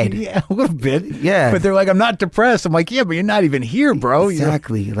 They're fried. Like, yeah, a little bit. Yeah, but they're like, I'm not depressed. I'm like, yeah, but you're not even here, bro.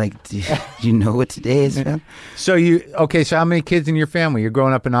 Exactly. You know? Like, do you know what today is, man? So so how many kids in your family? You're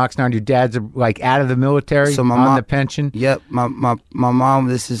growing up in Oxnard. Your dad's like out of the military, so my on mom, the pension. Yep, my mom.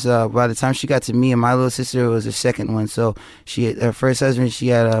 This is by the time she got to me and my little sister, it was her second one. So her first husband. She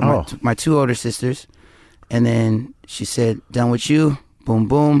had my two older sisters, and then she said, "Done with you." Boom,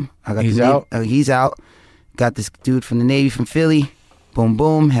 boom. I got he's out. He's out. Got this dude from the Navy from Philly. Boom,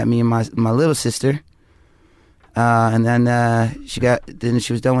 boom. Had me and my little sister. And then she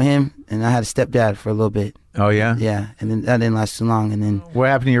was done with him, and I had a stepdad for a little bit. Oh yeah, yeah, and then that didn't last too long. And then what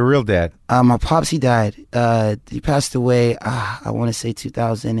happened to your real dad? My pops, he died. He passed away. I want to say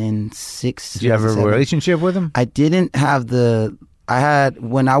 2006. Did you have a relationship with him? I didn't have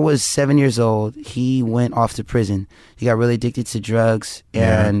when I was 7 years old, he went off to prison. He got really addicted to drugs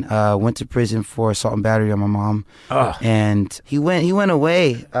and went to prison for assault and battery on my mom. Oh. And he went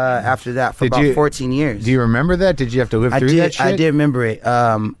away after that for about 14 years. Do you remember that? Did you have to live through that shit? I did remember it.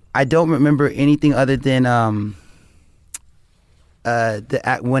 I don't remember anything other than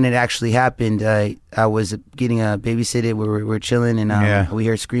when it actually happened. I was getting babysitted. We were chilling, and we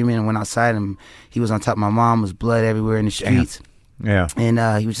heard screaming and went outside, and he was on top of my mom. Was blood everywhere in the streets. Damn. Yeah. And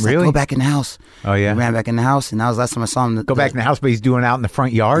he was just like, go back in the house. Oh, yeah. He ran back in the house, and that was the last time I saw him. Go back in the house, but he's doing it out in the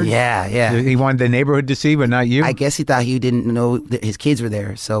front yard? Yeah, yeah. He wanted the neighborhood to see, but not you? I guess he thought he didn't know that his kids were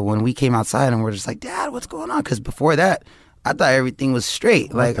there. So when we came outside, and we're just like, Dad, what's going on? Because before that, I thought everything was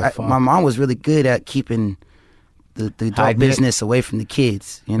straight. Like, my mom was really good at keeping the adult business away from the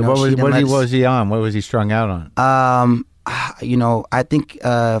kids. You know, what was he on? What was he strung out on? You know, I think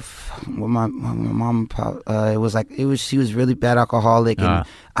with my mom, she was really bad alcoholic, and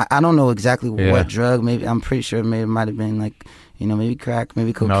I don't know exactly what drug. Maybe I'm pretty sure it might have been like, you know, maybe crack,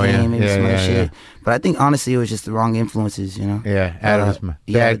 maybe cocaine, maybe some other shit. But I think honestly, it was just the wrong influences. You know. Yeah,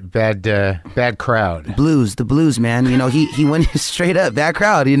 bad crowd. The blues, man. You know, he went straight up bad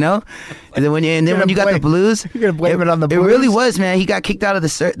crowd. You know, and then when you got the blues, you're gonna blame it on the blues. It really was, man. He got kicked out of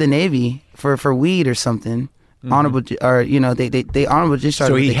the Navy for weed or something. Mm-hmm. Honorable, or you know, they honorable discharge.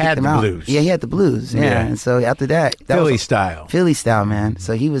 So he had the blues. Yeah, he had the blues. Yeah, and so after that, Philly style, man.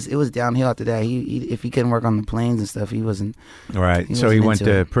 So it was downhill after that. He if he couldn't work on the planes and stuff, he wasn't. Right. So he went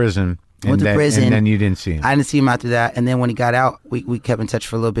to prison. And then you didn't see him. I didn't see him after that. And then when he got out, we kept in touch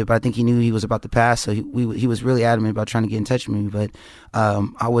for a little bit. But I think he knew he was about to pass, so he was really adamant about trying to get in touch with me. But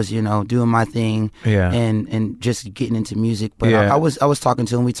I was, you know, doing my thing, and just getting into music. But I was talking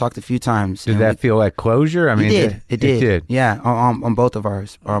to him. We talked a few times. Did that feel like closure? I mean, it did. Yeah, on both of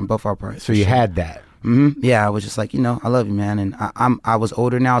ours, on both our parts. So you had that. Mm-hmm. Yeah, I was just like, you know, I love you, man. And I was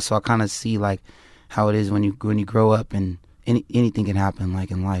older now, so I kind of see like how it is when you grow up and. Anything can happen,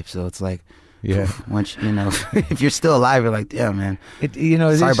 like in life. So it's like, once you know, if you're still alive, you're like, damn, man.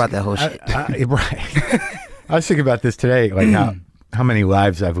 Sorry about that whole shit. Right. I was thinking about this today, like how many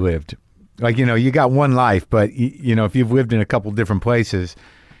lives I've lived. Like, you know, you got one life, but you know, if you've lived in a couple different places,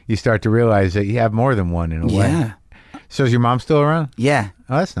 you start to realize that you have more than one in a way. Yeah. So is your mom still around? Yeah.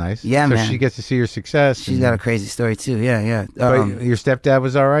 Oh, that's nice. Yeah, so man. she gets to see your success. She's got a crazy story too. Yeah. But your stepdad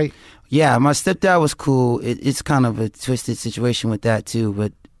was all right? Yeah, my stepdad was cool. It's kind of a twisted situation with that too.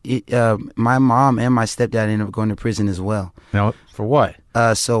 But my mom and my stepdad ended up going to prison as well. No, for what?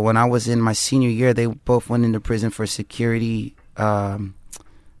 So when I was in my senior year, they both went into prison for security. Fraud?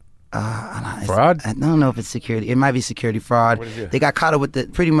 I don't know if it's security. It might be security fraud. What is it? They got caught up with the.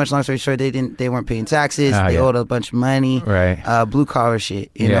 Pretty much, long story short, they weren't paying taxes. They owed a bunch of money. Right. Blue collar shit.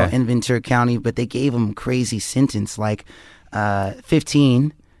 You know, in Ventura County, but they gave them crazy sentence like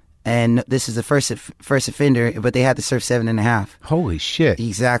 15. And this is the first offender, but they had to serve 7.5. Holy shit.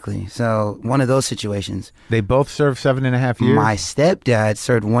 Exactly. So one of those situations. They both served 7.5 years? My stepdad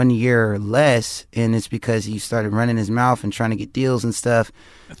served 1 year less, and it's because he started running his mouth and trying to get deals and stuff.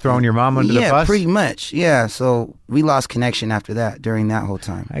 Throwing your mom under the bus? Yeah, pretty much. Yeah, so we lost connection after that, during that whole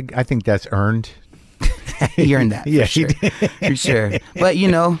time. I think that's earned. He earned that, yeah, for sure. For sure. But, you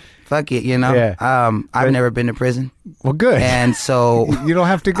know... Fuck it, you know. Yeah. I've never been to prison. Well, good. And so you don't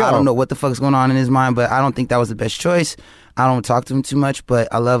have to go. I don't know what the fuck's going on in his mind, but I don't think that was the best choice. I don't talk to him too much, but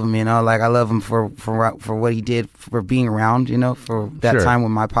I love him. You know, like I love him for what he did, for being around. You know, for that time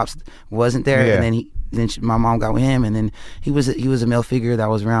when my pops wasn't there, and then my mom got with him, and then he was a male figure that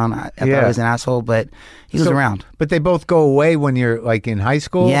was around. I thought he was an asshole, but he was around. But they both go away when you're like in high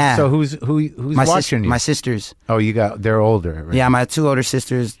school. Yeah. So who's watching you? My sisters. Oh, they're older. Right? Yeah, my 2 older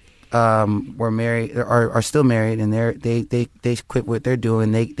sisters were married, are still married, and they quit what they're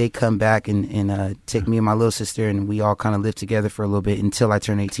doing. They come back and take me and my little sister, and we all kind of live together for a little bit until I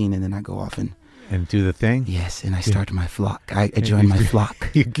turn 18, and then I go off and do the thing. Yes, and I started my flock. I joined my flock.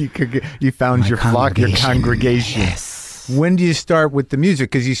 You found your flock, your congregation. Yes. When do you start with the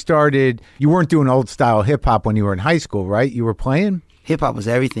music? Because you weren't doing old style hip hop when you were in high school, right? You were playing. Hip hop was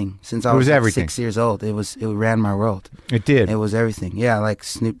everything since I was like 6 years old. It ran my world. It did. It was everything. Yeah, like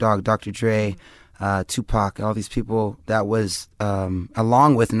Snoop Dogg, Dr. Dre, Tupac, all these people. That was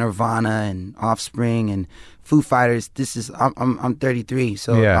along with Nirvana and Offspring and Foo Fighters. I'm 33,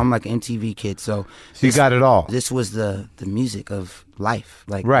 so I'm like an MTV kid. So you got it all. This was the music of life.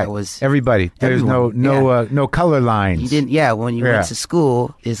 Like right. That was everybody. There's no color lines. You didn't. Yeah, when you went to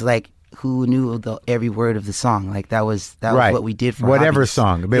school, it's like, who knew every word of the song? Like that was what we did for whatever hobbies.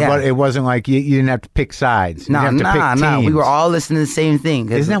 Song. But it wasn't like you didn't have to pick sides. No. We were all listening to the same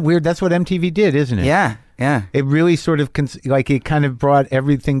thing. Isn't that weird? That's what MTV did, isn't it? Yeah. It really sort of it kind of brought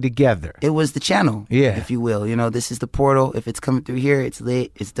everything together. It was the channel, if you will. You know, this is the portal. If it's coming through here, it's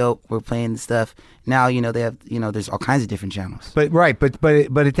lit. It's dope. We're playing the stuff. Now, you know, they have, you know, there's all kinds of different channels. But at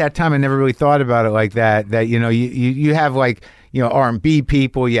that time, I never really thought about it like that. That you know, you have like, you know, R&B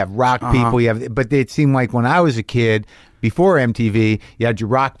people, you have rock people, but it seemed like when I was a kid, before MTV, you had your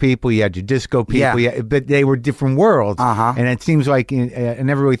rock people, you had your disco people, but they were different worlds. And it seems like I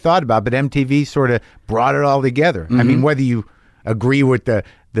never really thought about it, but MTV sort of brought it all together. I mean, whether you agree with the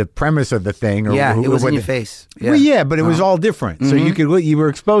premise of the thing, or it was in your face. Well, but it was all different, so you were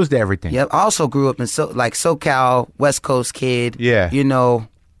exposed to everything. Yep. I also grew up in SoCal, West Coast kid. Yeah. You know,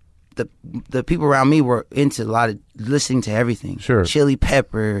 the people around me were into a lot of listening to everything. Sure. Chili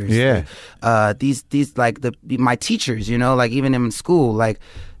Peppers. Yeah. These like my teachers, you know, like even in school, like,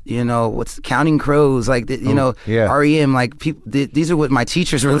 you know, what's Counting Crows, like, REM, like people, these are what my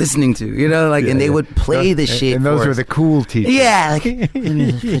teachers were listening to, you know, like, and they would play this shit. And those were the cool teachers. Yeah, like, let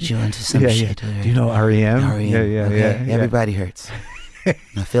me put you onto some shit. Do you know REM? REM. Yeah. Everybody hurts.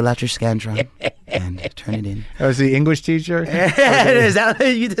 Now fill out your Scantron and turn it in. That was the English teacher? Is that,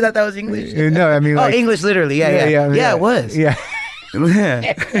 you thought that was English? No, I mean, like, English, literally. Yeah, it was. Yeah.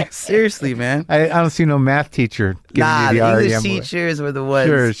 Seriously, man. I don't see no math teacher giving you the English REM. teachers were the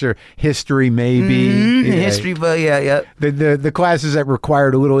ones. Sure. History, maybe. History, but yeah. The classes that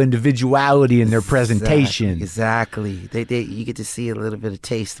required a little individuality in their presentation. Exactly. You get to see a little bit of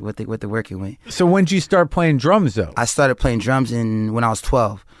taste what they're working with. So when did you start playing drums, though? I started playing drums when I was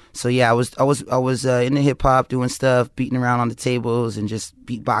 12. So yeah, I was into hip hop, doing stuff, beating around on the tables and just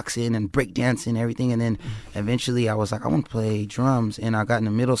beatboxing and breakdancing and everything. And then eventually I was like, I want to play drums. And I got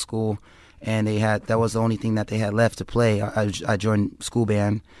into middle school, and that was the only thing that they had left to play. I joined school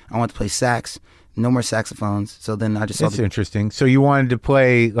band. I wanted to play sax. No more saxophones. So then I just That's interesting. So you wanted to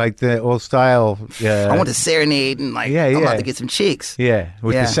play like the old style. I wanted to serenade and I'm about to get some chicks. Yeah,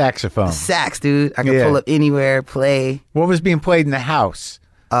 with the saxophone. The sax, dude. I could pull up anywhere, play. What was being played in the house?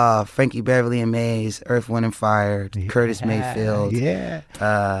 Frankie Beverly and Mays, Earth, Wind and Fire, Curtis Mayfield,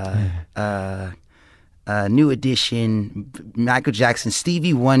 New Edition, Michael Jackson,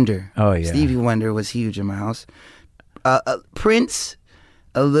 Stevie Wonder. Oh yeah, Stevie Wonder was huge in my house. Prince,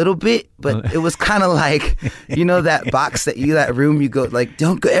 a little bit, but it was kind of like, you know, that box that room you go, like,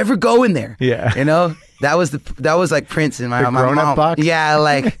 don't ever go in there. Yeah, you know. That was like Prince in my grown-up box. Yeah,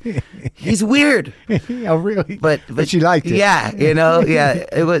 like he's weird. Oh, really? But she liked it. Yeah, you know. Yeah,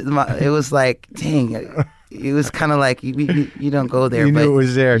 it was like, dang. It was kind of like you don't go there. You knew but it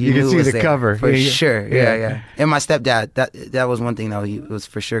was there. You could see the cover for sure. Yeah. And my stepdad, that was one thing though. He was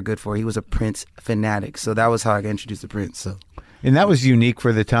for sure good for. He was a Prince fanatic, so that was how I got introduced to Prince. So, and that was unique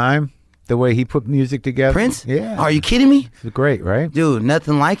for the time. The way he put music together. Prince? Yeah. Are you kidding me? It's great, right? Dude,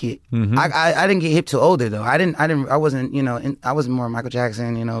 nothing like it. Mm-hmm. I didn't get hip till older though. I wasn't, you know, I was more Michael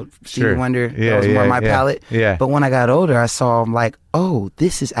Jackson, you know, Stevie Wonder. That was more my palette. Yeah. But when I got older, I saw him like, oh,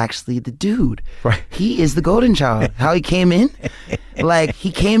 this is actually the dude. Right. He is the golden child. How he came in? Like,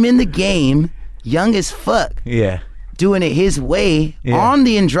 he came in the game young as fuck. Yeah. Doing it his way on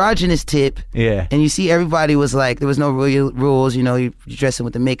the androgynous tip. Yeah. And you see everybody was like, there was no real rules, you know, you're dressing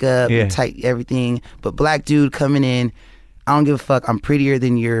with the makeup, tight everything. But black dude coming in, I don't give a fuck. I'm prettier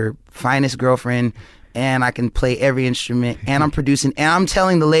than your finest girlfriend, and I can play every instrument, and I'm producing, and I'm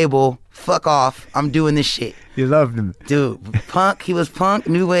telling the label, fuck off. I'm doing this shit. You loved him. Dude, punk. He was punk,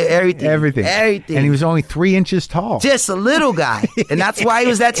 new wave, everything. Everything. And he was only 3 inches tall. Just a little guy. And that's why he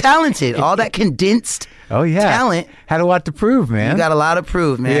was that talented. All that condensed talent. Had a lot to prove, man. You got a lot to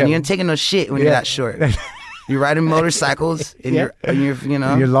prove, man. Yeah. You ain't taking no shit when you're that short. You're riding motorcycles in your you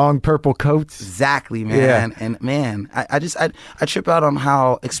know. Your long purple coats. Exactly, man. Yeah. And man, I trip out on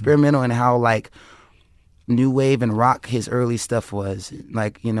how experimental and how like new wave and rock his early stuff was.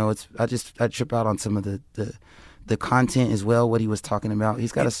 Like, you know, I trip out on some of the content as well, what he was talking about.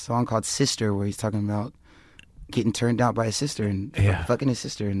 He's got a song called Sister where he's talking about getting turned out by his sister and fucking his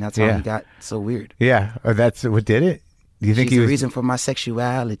sister, and that's how he got so weird. Yeah, that's what did it? Do you think She's the reason for my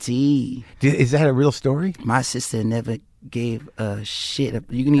sexuality. Is that a real story? My sister never gave a shit.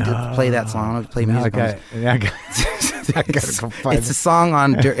 You need to play that song. I don't know if you play music. I gotta go find It's a song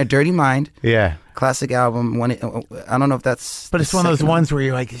on Dirty Mind. Yeah. Classic album. I don't know if that's... But it's one of those ones where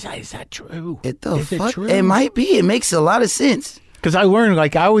you're like, is that true? Is it true? It might be. It makes a lot of sense. Because I learned,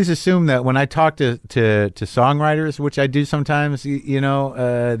 like, I always assume that when I talk to songwriters, which I do sometimes, you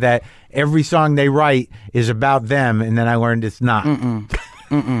know, that every song they write is about them, and then I learned it's not.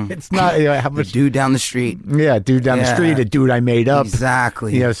 It's not. You know, how much, the dude down the street. Yeah, dude down the street, a dude I made up.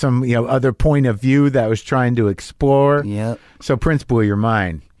 Exactly. You know, some other point of view that I was trying to explore. Yep. So Prince blew your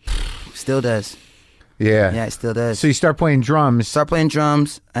mind. Still does. Yeah. Yeah, it still does. So you start playing drums. Start playing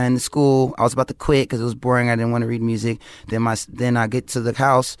drums in school. I was about to quit because it was boring. I didn't want to read music. Then I get to the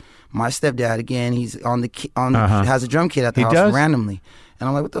house. My stepdad, again, he's has a drum kit at the house randomly. And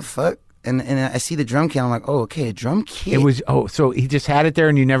I'm like, what the fuck? And I see the drum kit. I'm like, oh, okay, a drum kit. It was so he just had it there,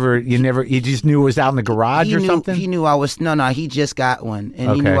 and you just knew it was out in the garage or something. He knew I was he just got one,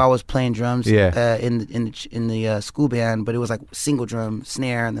 and he knew I was playing drums. In the school band, but it was like single drum,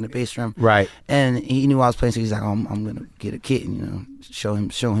 snare, and then a bass drum. Right. And he knew I was playing, so he's like, I'm gonna get a kit and, you know, show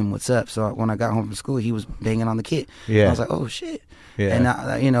him what's up. So when I got home from school, he was banging on the kit. Yeah. And I was like, oh shit. Yeah.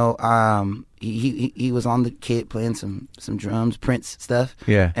 And you know, he was on the kit playing some drums, Prince stuff.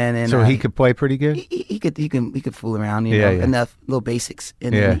 Yeah. And then so he could play pretty good. He could fool around, you know, enough little basics.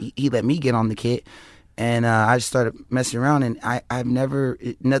 And then he let me get on the kit, and I just started messing around. And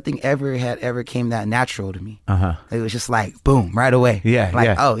nothing ever came that natural to me. It was just like boom, right away. Yeah.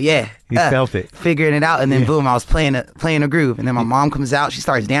 Like oh yeah. You felt it, figuring it out, and then boom, I was playing a groove, and then my mom comes out, she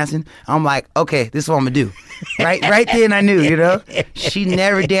starts dancing. I'm like, okay, this is what I'm gonna do. Right then I knew, you know. She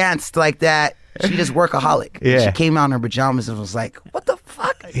never danced like that. She just workaholic. Yeah. She came out in her pajamas and was like, what the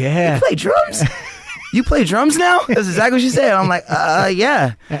fuck? Yeah. You play drums? You play drums now? That's exactly what she said. I'm like,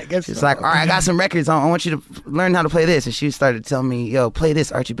 yeah. I guess she's like, all right, I got some records. I want you to learn how to play this. And she started telling me, yo, play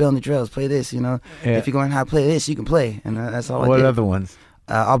this, Archie Bell and the Drells. Play this, you know. Yeah. If you're going to how to play this, you can play. And that's all I did. What other ones?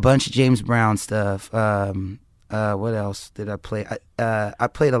 A bunch of James Brown stuff. What else did I play? I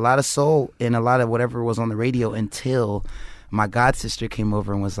played a lot of soul and a lot of whatever was on the radio until my god sister came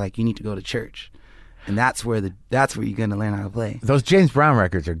over and was like, you need to go to church. And that's where you're gonna learn how to play. Those James Brown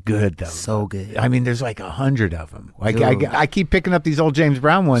records are good, though. So good. I mean, there's like 100 of them. Like I keep picking up these old James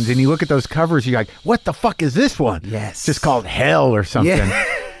Brown ones, and you look at those covers, you're like, what the fuck is this one? Yes, it's just called Hell or something. Yeah.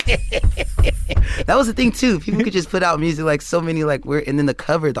 That was the thing too. People could just put out music like so many and then the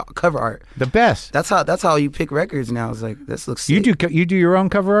cover art. The best. That's how you pick records now. It's like this looks sick. You do your own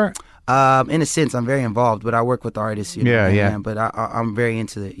cover art? In a sense, I'm very involved, but I work with the artists. You know, yeah. But I'm very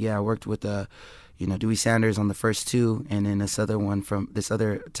into it. Yeah, I worked with you know, Dewey Sanders on the first two, and then this other one from this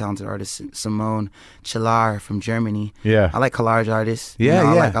other talented artist, Simone Chillar from Germany. Yeah, I like collage artists. Yeah,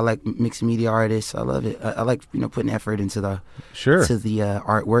 you know, I like mixed media artists. I love it. I like, you know, putting effort into the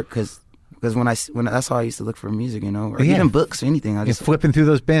artwork because when that's how I used to look for music, you know, or even books or anything. I just flipping through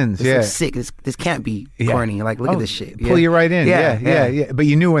those bins. This sick. This can't be corny. Like, look at this shit. Pull you right in. Yeah. But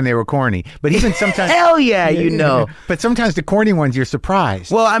you knew when they were corny. But even sometimes, hell yeah, you know. But sometimes the corny ones, you're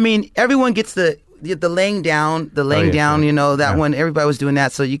surprised. Well, I mean, everyone gets the laying down, you know, that one, everybody was doing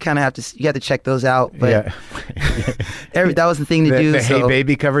that, so you kind of have to check those out. But that was the thing to do. The Hey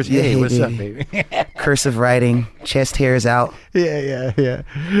Baby covers. Yeah, hey, what's up, baby? Cursive writing, chest hairs out. Yeah.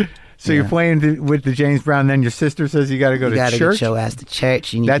 So you're playing with the James Brown, then your sister says you got to go to church? You got to get your ass to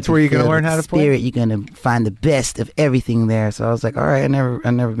church. That's where you're going to learn how to play? You're going to find the best of everything there. So I was like, all right, I never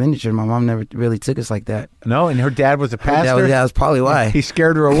been to church. My mom never really took us like that. No, and her dad was a pastor? That was probably why. He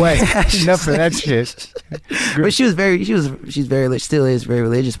scared her away. Enough of that shit. But she's still is very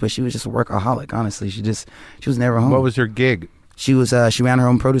religious, but she was just a workaholic, honestly. She was never home. What was her gig? She ran her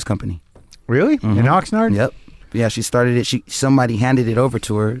own produce company. Really? Mm-hmm. In Oxnard? Yep. Yeah, she started it. Somebody handed it over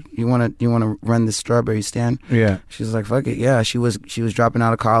to her. You want to run this strawberry stand? Yeah. She was like, fuck it. Yeah, she was dropping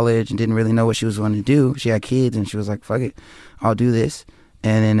out of college and didn't really know what she was going to do. She had kids and she was like, fuck it, I'll do this.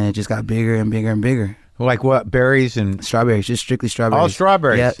 and then it just got bigger and bigger and bigger. Like what? Berries and strawberries, just strictly strawberries. All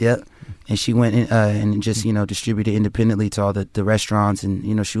strawberries. Yep. And she went in, and just distributed independently to all the restaurants,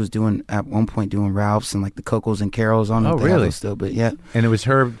 and she was doing at one point doing Ralph's and like the Cocos and Carols on. Oh, really? Still, but yeah. And it was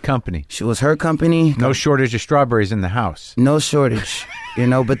her company. She was her company. No shortage of strawberries in the house. No shortage.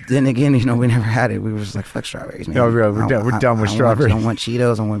 But then again, we never had it. We were just like, fuck strawberries, man. Oh, really? We're done with strawberries. I don't want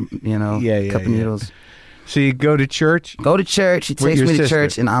Cheetos. I want, cup of noodles. So you go to church? Go to church. She takes me to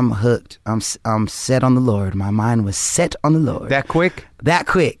church, and I'm hooked. I'm set on the Lord. My mind was set on the Lord. That quick? That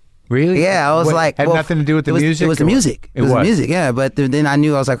quick. Really? Yeah, I was like... Had nothing to do with the music? It was the music. It was the music, yeah. But then I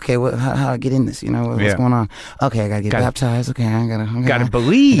knew, I was like, okay, how do I get in this? What's going on? Okay, I got to get baptized. Okay, I got to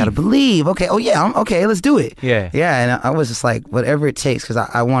believe. Got to believe. Okay, oh yeah, okay, let's do it. Yeah. Yeah, and I was just like, whatever it takes, because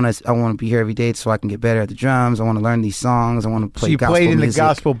I want to be here every day so I can get better at the drums. I want to learn these songs. I want to play gospel music. So you played in the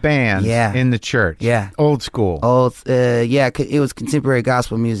gospel band in the church? Yeah. Old school? It was contemporary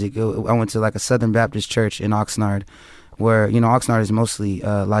gospel music. I went to like a Southern Baptist church in Oxnard, where Oxnard is mostly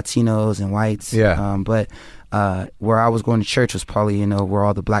Latinos and whites. Yeah. But where I was going to church was probably where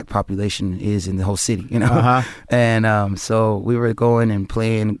all the black population is in the whole city. Uh-huh. And so we were going and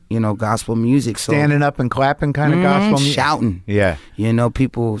playing gospel music. So standing up and clapping kind of gospel music. Shouting. Yeah.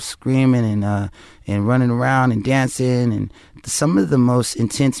 People screaming and running around and dancing and some of the most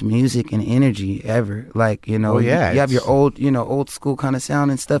intense music and energy ever. Like you have your old school kind of sound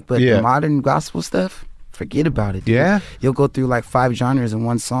and stuff, but the modern gospel stuff, forget about it, dude. Yeah. You'll go through like 5 genres in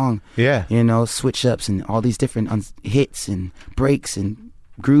one song. Yeah. Switch ups and all these different hits and breaks and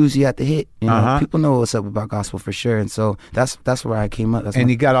grooves you have to hit. People know what's up about gospel for sure. And so that's where I came up.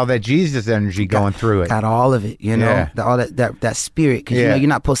 You got all that Jesus energy going through it. Got all of it, all that spirit. Because you're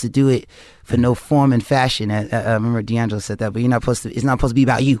not supposed to do it for no form and fashion. I remember D'Angelo said that, but it's not supposed to be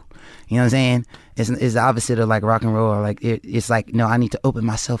about you. You know what I'm saying? It's the opposite of like rock and roll. Or like it's like, no, I need to open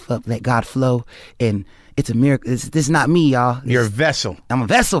myself up, let God flow, and it's a miracle. This is not me, y'all. You're a vessel. I'm a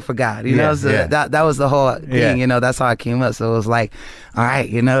vessel for God. That was the whole thing. Yeah. That's how I came up. So it was like, all right,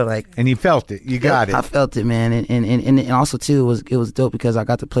 like. And you felt it. You got it. I felt it, man. And also too, it was dope because I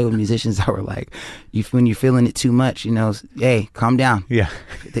got to play with musicians that were like, when you're feeling it too much, hey, calm down. Yeah.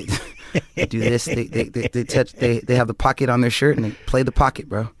 They do this. They touch. They have the pocket on their shirt and they play the pocket,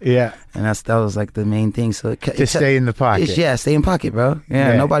 bro. Yeah. And that was like the main thing. So stay in the pocket. Stay in pocket, bro.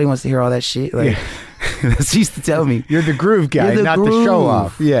 Yeah. Nobody wants to hear all that shit. Like that's used to tell me. You're the groove guy, not the show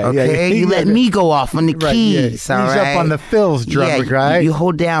off. Yeah. Okay. You let me go off on the keys. All right. He's up on the fills, drummer guy. You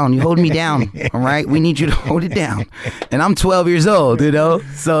hold down. You hold me down. All right. We need you to hold it down. And I'm 12 years old.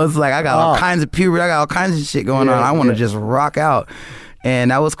 So it's like I got all kinds of puberty. I got all kinds of shit going on. I want to just rock out.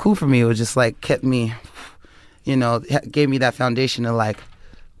 And that was cool for me. It was just like kept me, gave me that foundation to like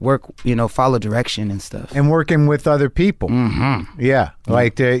work, follow direction and stuff. And working with other people. Mm-hmm. Yeah.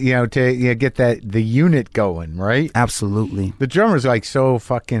 Like to get the unit going, right? Absolutely. The drummer's like so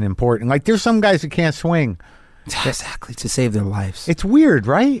fucking important. Like there's some guys who can't swing. Exactly, to save their lives. It's weird,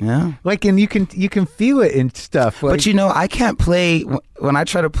 right? Yeah. Like, and you can feel it and stuff. Like, but I can't play, when I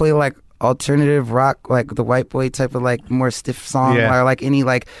try to play like alternative rock, like the White Boy type of like more stiff song, or like any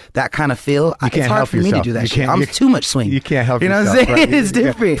like that kind of feel. It's hard for me to do that shit. I'm too much swing. You can't help yourself. You know what I'm saying? Right? It's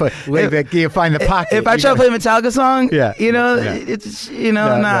different. You find the pocket. If I try to play a Metallica song, it's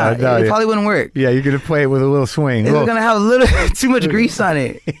it probably wouldn't work. Yeah, you're gonna play it with a little swing. It's gonna have a little too much grease on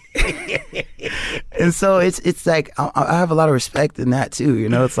it. And so it's like I have a lot of respect in that too.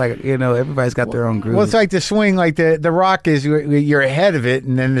 It's like everybody's got their own groove. Well, it's like the swing, like the rock is you're ahead of it,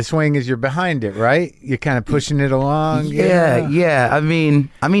 and then the swing is you're behind it, right? You're kind of pushing it along. Yeah. I mean,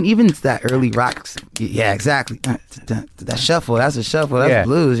 even that early rock. Yeah, exactly. That shuffle. That's a shuffle. That's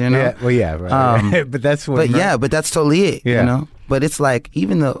blues. Yeah. Well, yeah. Right. But that's what. But that's totally it. Yeah. But it's like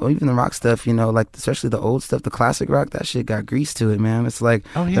even the rock stuff, like especially the old stuff, the classic rock, that shit got grease to it, man. It's like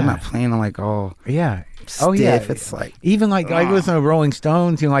they're not playing like all stiff. It's like even like listen to Rolling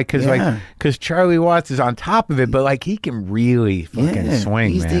Stones, because Charlie Watts is on top of it, but like he can really fucking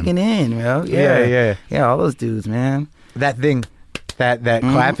swing. He's man. digging in, bro. Yeah. All those dudes, man. That thing. That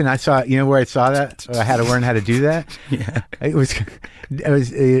clapping, I saw. Where I saw that? I had to learn how to do that. Yeah, I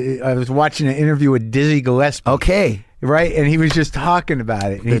was watching an interview with Dizzy Gillespie. Okay. Right, and he was just talking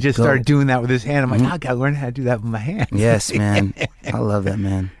about it, and he just started doing that with his hand. I'm like, I gotta learn how to do that with my hand. Yes, man, I love that,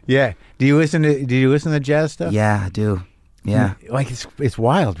 man. Yeah. Do you listen to jazz stuff? Yeah, I do. Yeah, like it's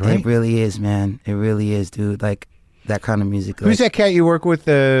wild, right? It really is, man. It really is, dude. Like that kind of music. Who's that cat you work with?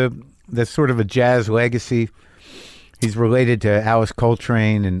 The sort of a jazz legacy. He's related to Alice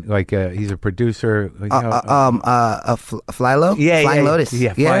Coltrane, and like he's a producer. Fly Low? Yeah, Flying Lotus.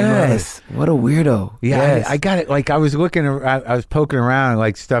 Yeah, Flying Lotus. What a weirdo. Yeah, yes. I got it. Like I was looking, I was poking around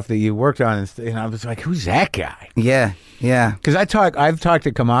like stuff that you worked on, and I was like, who's that guy? Yeah. Because I've talked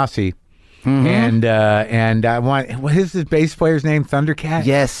to Kamasi. Mm-hmm. And I want, what is this bass player's name? Thundercat?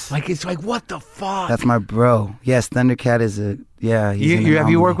 Yes. Like, it's like, what the fuck? That's my bro. Yes, Thundercat is a, yeah. Have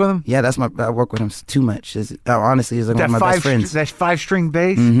you worked with him? Yeah, I work with him too much. Honestly, he's like one of my best friends. That 5-string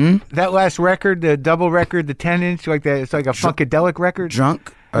bass? Mm-hmm. That last record, the double record, the 10-inch, like that, it's like a funkadelic record?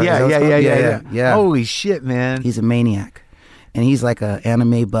 Drunk? Yeah. Holy shit, man. He's a maniac. And he's like a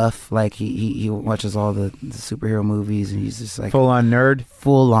anime buff. Like he watches all the superhero movies, and he's just like full on nerd.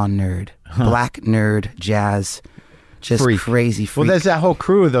 Black nerd, jazz, just freak. Crazy freak. Well, there's that whole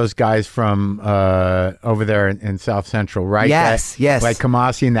crew of those guys from over there in South Central, right? Yes. Like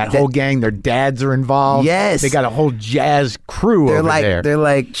Kamasi and that whole gang. Their dads are involved. Yes, they got a whole jazz crew over there. They're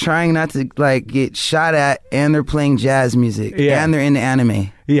like trying not to like get shot at, and they're playing jazz music, and they're into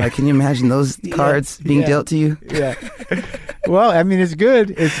anime. Yeah. Like, can you imagine those cards being dealt to you? Yeah. Well, I mean, it's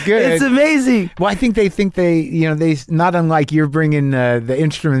good. It's amazing. Well, I think they not unlike you're bringing the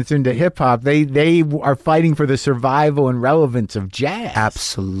instruments into hip hop. They are fighting for the survival and relevance of jazz.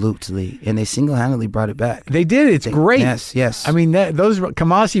 Absolutely, and they single-handedly brought it back. They did. It's great. Yes. I mean, those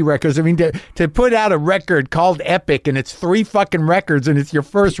Kamasi records. I mean, to put out a record called Epic, and it's 3 fucking records, and it's your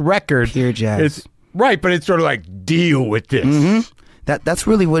first record. Pure jazz. It's right, but it's sort of like, deal with this. Mm-hmm. That's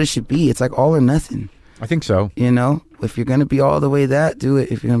really what it should be. It's like all or nothing. I think so. You know, if you're going to be all the way that, do it.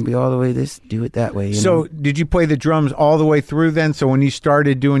 If you're going to be all the way this, do it that way. So did you play the drums all the way through then? So when you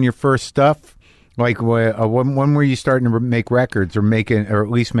started doing your first stuff, like when were you starting to make records or at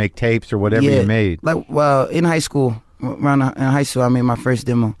least make tapes or whatever you made? Like, well, in high school, in high school, I made my first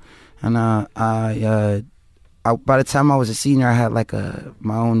demo. And I by the time I was a senior, I had like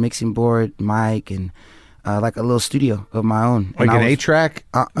my own mixing board, mic, and like a little studio of my own, like an 8-track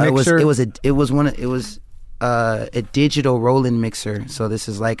mixer. It was a digital Roland mixer. So this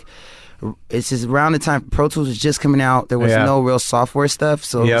is around the time Pro Tools was just coming out. There was no real software stuff,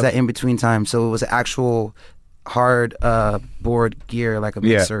 so it was that in between time. So it was actual hard board gear, like a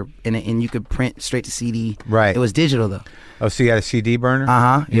mixer, and you could print straight to CD. Right. It was digital though. Oh, so you had a CD burner?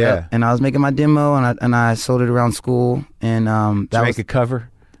 Yeah. And I was making my demo, and I sold it around school, and Did you make a cover?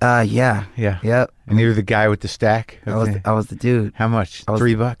 Yeah. Yep. And you were the guy with the stack? Okay. I was the dude. How much?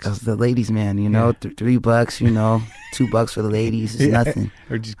 $3? I was the ladies' man, $3, $2 for the ladies. It's nothing.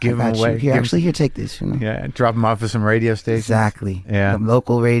 Or just give them away. Here, take this. Yeah, drop them off at some radio stations. Exactly. Yeah. The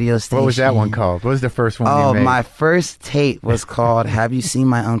local radio station. What was that one called? What was the first one you made? Oh, my first tape was called Have You Seen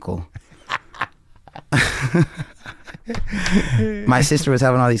My Uncle? My sister was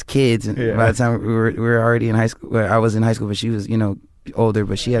having all these kids, and by the time we were already in high school. Well, I was in high school, but she was, older,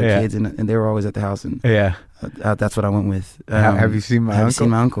 but she had kids, and they were always at the house, and that's what I went with. Have you seen my uncle? Have you seen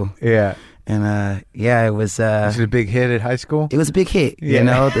my uncle? Yeah. And it was. Was it a big hit at high school? It was a big hit.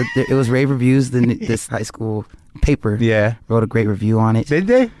 Yeah. It was rave reviews. This high school paper. Yeah. Wrote a great review on it. Did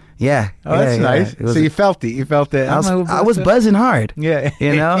they? Yeah. Oh, that's nice. So you felt it. You felt it. I was buzzing hard. Yeah.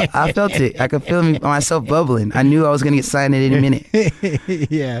 I felt it. I could feel myself bubbling. I knew I was going to get signed at any minute.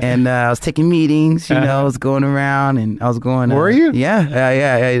 Yeah. And I was taking meetings, I was going around, and I was going. Were you?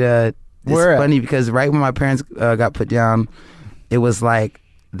 Yeah. It's funny because right when my parents got put down, it was like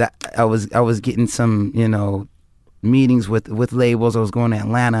that. I was getting some, meetings with labels. I was going to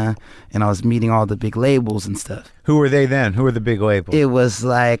Atlanta, and I was meeting all the big labels and stuff. Who were they then? Who were the big labels? It was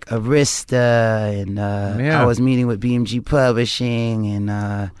like Arista, and I was meeting with BMG Publishing, and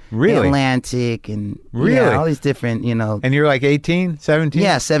Atlantic, and all these different, And you're like 18, 17?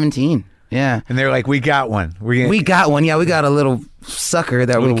 Yeah, 17. Yeah. And they're like, we got one. We got one. Yeah, we got a little sucker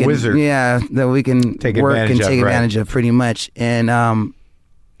that we can wizard. Yeah, that we can take advantage of pretty much. And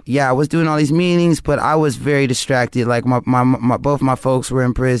I was doing all these meetings, but I was very distracted. Like my both my folks were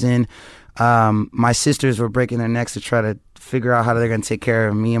in prison. My sisters were breaking their necks to try to figure out how they're going to take care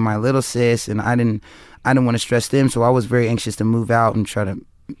of me and my little sis, and I didn't want to stress them, so I was very anxious to move out and try to.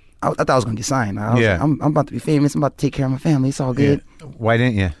 I thought I was going to get signed. I'm about to be famous. I'm about to take care of my family. It's all good. Yeah. Why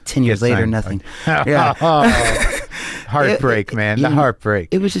didn't you? 10 years later, nothing. Yeah. Heartbreak, man. The heartbreak.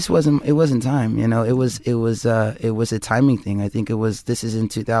 It wasn't time. It was a timing thing. I think this is in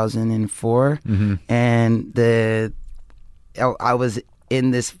 2004, and I was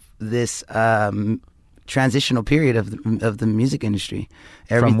in this transitional period of the music industry.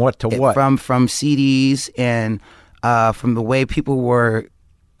 From what to what? From CDs and from the way people were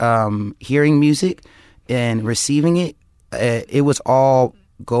hearing music and receiving it. It was all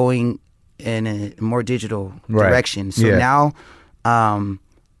going in a more digital direction. So now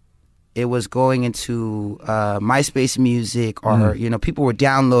it was going into MySpace music, or people were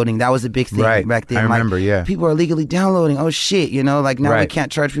downloading. That was a big thing back then. I remember, people are legally downloading. Oh shit, like now we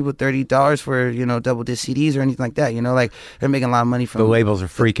can't charge people $30 for double disc CDs or anything like that. Like they're making a lot of money from the labels are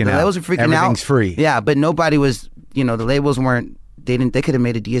freaking out. The labels are freaking out. Everything's free. Yeah, but nobody was. The labels weren't. They could have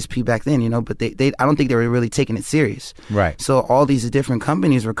made a DSP back then, but they I don't think they were really taking it serious. Right. So all these different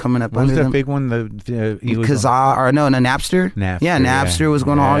companies were coming up. What was under that them. big one? The Kazaa, or no, Napster. Yeah, Napster was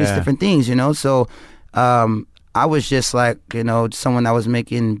going on all these different things, So I was just like, someone that was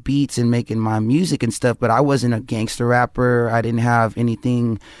making beats and making my music and stuff, but I wasn't a gangster rapper. I didn't have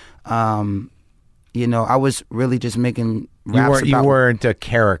anything. I was really just making raps. You weren't a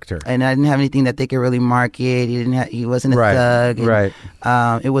character, and I didn't have anything that they could really market. He wasn't a thug.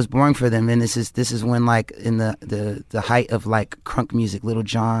 And, it was boring for them. And this is when, like, in the height of like crunk music, Little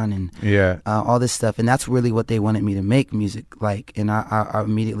John and all this stuff, and that's really what they wanted me to make music like. And I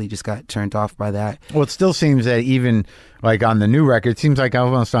immediately just got turned off by that. Well, it still seems that even like on the new record, it seems like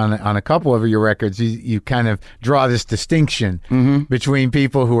almost on a couple of your records, you kind of draw this distinction between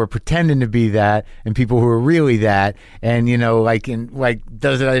people who are pretending to be that and people who are really that, and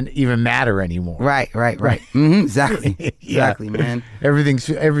does it even matter anymore? Right. Exactly, exactly, man.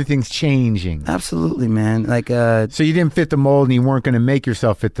 Everything's changing. Absolutely, man. Like, so you didn't fit the mold, and you weren't going to make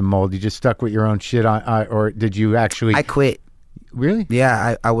yourself fit the mold. You just stuck with your own shit, or did you actually? I quit. Really?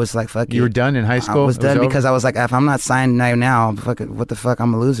 Yeah, I was like, fuck it. You were done in high school? I was done because I was like, if I'm not signed now, what the fuck,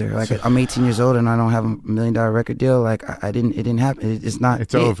 I'm a loser. Like, I'm 18 years old and I don't have $1 million record deal. Like, it didn't happen. It's not.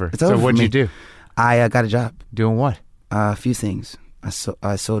 It's over. It's over. So what'd you do? I got a job. Doing what? A few things.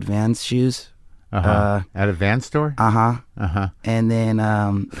 I sold Vans shoes. At a Vans store? And then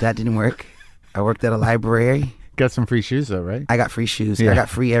that didn't work. I worked at a library. Got some free shoes though, right? I got free shoes. I got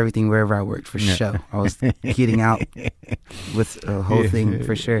free everything wherever I worked, for show. I was getting out with a whole thing,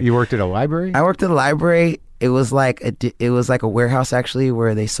 for sure. You worked at a library? I worked at a library. It was like a warehouse, actually,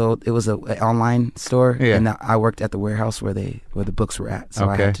 where they sold. It was an online store, and I worked at the warehouse where the books were at. So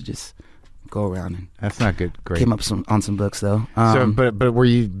I had to just go around and. That's not good. Great. Came up on some books though. But were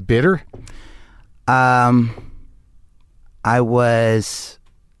you bitter? I was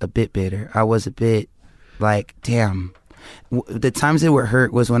a bit bitter. I was a bit. Like, damn. The times it would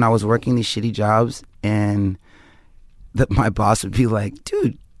hurt was when I was working these shitty jobs, and my boss would be like,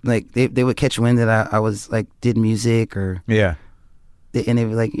 dude, like they would catch wind that I was like did music or and they'd be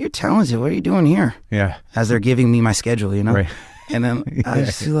like, you're talented. What are you doing here? Yeah. As they're giving me my schedule, Right. And then I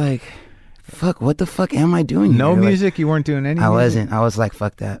just feel like, fuck, what the fuck am I doing here? No music? Like, you weren't doing any music? I wasn't. I was like,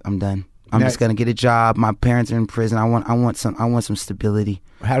 fuck that. I'm done. I'm just gonna get a job. My parents are in prison. I want some stability.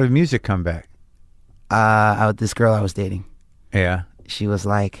 How did music come back? This girl I was dating. Yeah. She was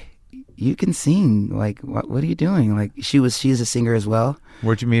like, you can sing. Like, what are you doing? Like, she's a singer as well.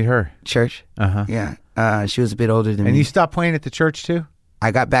 Where'd you meet her? Church. Yeah. She was a bit older than me. And you stopped playing at the church too?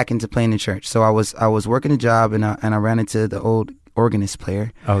 I got back into playing in church. So I was working a job, and I ran into the old organist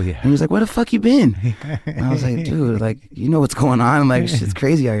player. Oh yeah. And he was like, where the fuck you been? And I was like, dude, like, you know what's going on? I'm like, shit's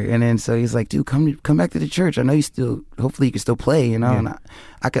crazy out here. And then so he's like, dude, come back to the church. I know hopefully you can still play, and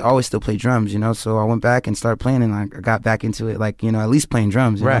I could always still play drums, so I went back and started playing, and I got back into it, like, at least playing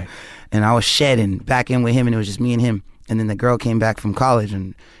drums, right? And I was shedding back in with him, and it was just me and him. And then the girl came back from college,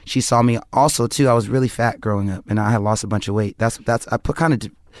 and she saw me also too. I was really fat growing up, and I had lost a bunch of weight. That's I put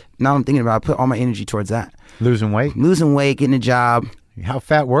now I'm thinking about it, I put all my energy towards that. Losing weight, getting a job. How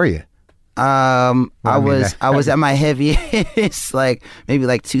fat were you? I was at my heaviest, like maybe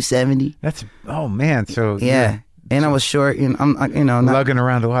like 270. That's man. So yeah. And I was short, I'm lugging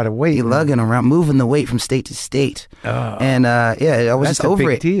around a lot of weight. Lugging around, moving the weight from state to state. And I was just over it.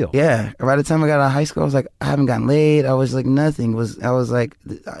 That's a big deal. Yeah. By the time I got out of high school, I was like, I haven't gotten laid. I was like, nothing. I was like,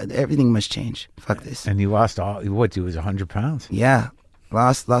 everything must change. Fuck this. And you lost it was 100 pounds. Yeah.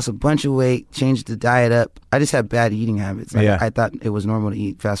 Lost a bunch of weight, changed the diet up. I just had bad eating habits. Like, I thought it was normal to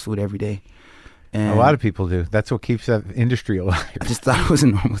eat fast food every day. And a lot of people do. That's what keeps that industry alive. I just thought it was a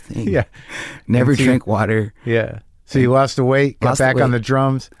normal thing. Yeah. Never drank water. Yeah. So you lost the weight, got back on the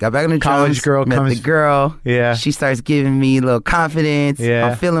drums. Got back on the drums. College girl met comes. The girl. Yeah. She starts giving me a little confidence. Yeah.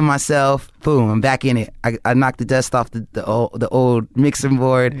 I'm feeling myself. Boom, I'm back in it. I knocked the dust off the old mixing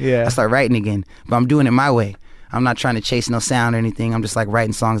board. Yeah. I start writing again. But I'm doing it my way. I'm not trying to chase no sound or anything. I'm just like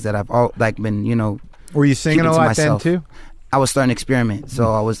writing songs that I've been, Were you singing a lot then too? I was starting to experiment,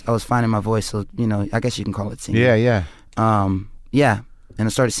 so I was finding my voice. So I guess you can call it singing. Yeah, yeah. Yeah. And I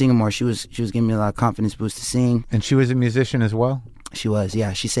started singing more. She was giving me a lot of confidence boost to sing. And she was a musician as well? She was,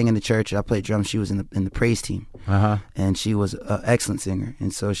 yeah. She sang in the church. I played drums. She was in the praise team, and she was an excellent singer.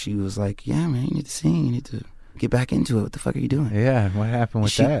 And so she was like, "Yeah, man, you need to sing. You need to get back into it. What the fuck are you doing?" Yeah, what happened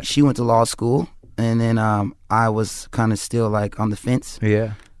with that? She went to law school, and then I was kind of still like on the fence.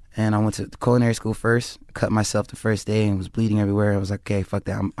 Yeah. And I went to culinary school first. Cut myself the first day and was bleeding everywhere. I was like, "Okay, fuck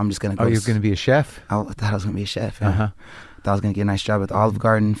that. I'm just gonna go." Oh, you're gonna be a chef? I thought I was gonna be a chef. Yeah. Thought I was gonna get a nice job at the Olive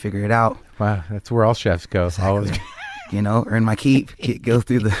Garden, figure it out. Wow, that's where all chefs go. Exactly. You know, earn my keep, go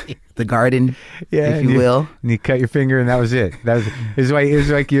through the garden, if you will. And you cut your finger, and that was it. It was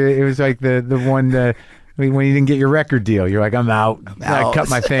like the one when you didn't get your record deal. You're like, I'm out. I cut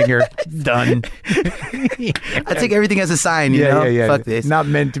my finger. Done. I take everything as a sign. You know, fuck this. Not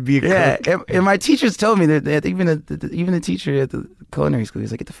meant to be a cook. And my teachers told me that even the teacher at the culinary school,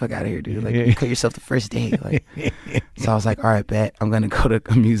 he's like, "Get the fuck out of here, dude! Like, you cut yourself the first day." Like, so I was like, "All right, bet I'm gonna go to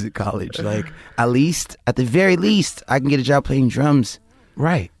a music college. Like, at the very least, I can get a job playing drums."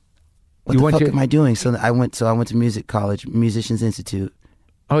 Right. What the fuck am I doing? So I went to music college, Musicians Institute.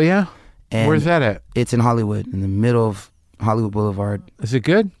 Oh yeah. And where's that at? It's in Hollywood, in the middle of Hollywood Boulevard. Is it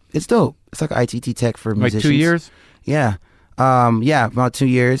good? It's dope. It's like ITT Tech for musicians. Like 2 years? Yeah. About 2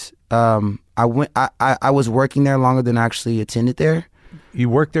 years. I was working there longer than I actually attended there. You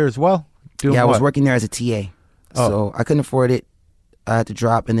worked there as well? I was working there as a TA. So I couldn't afford it. I had to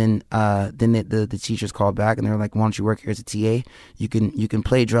drop, and then the teachers called back and they were like, "Why don't you work here as a TA? You can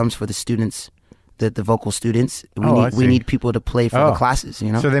play drums for the students." The vocal students. We need people to play for the classes,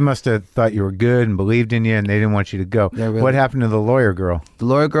 you know? So they must have thought you were good and believed in you, and they didn't want you to go. Really, what happened to the lawyer girl? The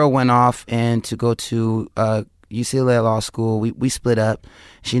lawyer girl went off and to go to UCLA Law School. We split up.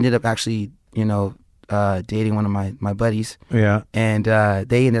 She ended up actually, dating one of my buddies. Yeah. And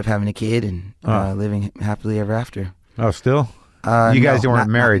they ended up having a kid and living happily ever after. Oh, still? You guys weren't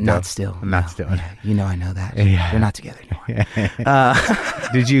married, though? Not still. Not still. Yeah, I know that. Yeah. We're not together anymore.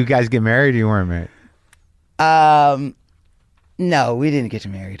 Did you guys get married or you weren't married? No, we didn't get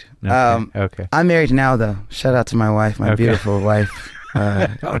married. Okay. I'm married now, though. Shout out to my wife, my beautiful wife. My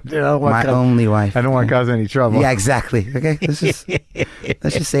only wife. I don't want to cause any trouble. Yeah, exactly. Okay, let's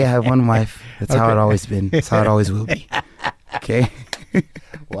just say I have one wife. That's how it always been. That's how it always will be. Okay.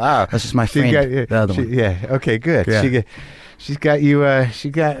 Wow. That's just my friend. The other one. Yeah. Okay. Good. Yeah. She's got you. She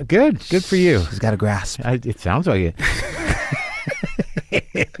got good. Good for you. She's got a grasp. It sounds like it.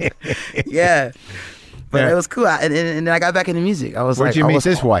 Yeah. But it was cool. And then I got back into music. I was Where'd you meet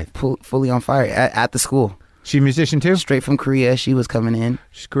this wife? Fully on fire at the school. She a musician too? Straight from Korea. She was coming in.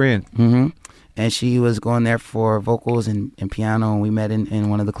 She's Korean. Mm-hmm. And she was going there for vocals and piano, and we met in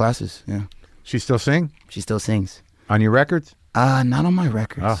one of the classes. Yeah. She still sing? She still sings. On your records? Not on my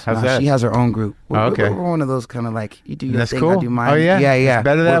records. Oh, how's that? She has her own group. Okay. We're one of those kind of like, you do your thing, cool. I do mine. Oh, yeah? Yeah. It's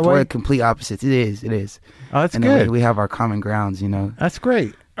better that way? We're complete opposites. It is. Oh, that's and good. We have our common grounds, you know. That's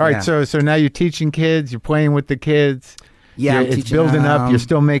great. All right, so now you're teaching kids, you're playing with the kids. Yeah, it's building up. You're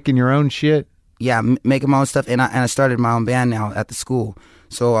still making your own shit. Yeah, making my own stuff, and I started my own band now at the school.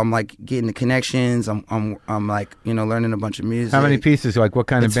 So I'm like getting the connections. I'm like learning a bunch of music. How many pieces? Like what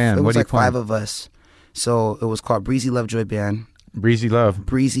kind of band? It was what like 5 of us. So it was called Breezy Lovejoy Band. Breezy Love.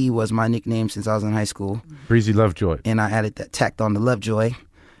 Breezy was my nickname since I was in high school. Breezy Lovejoy. And I added that, tacked on the Lovejoy.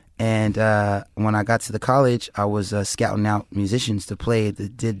 And when I got to the college, I was scouting out musicians to play the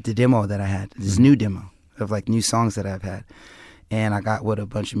demo that I had, this new demo of like new songs that I've had. And I got with a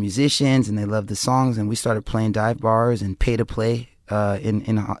bunch of musicians, and they loved the songs, and we started playing dive bars and pay to play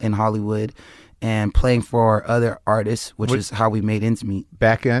in Hollywood, and playing for other artists, which is how we made ends meet.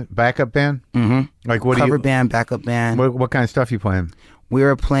 Backup band? Mm-hmm. Like what? Cover band, backup band. What kind of stuff you playing? We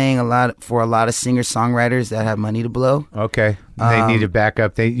were playing a lot of singer-songwriters that had money to blow. Okay. They needed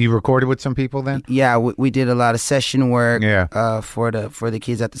backup. You recorded with some people then? Yeah, we did a lot of session work for the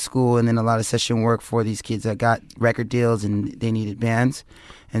kids at the school, and then a lot of session work for these kids that got record deals and they needed bands.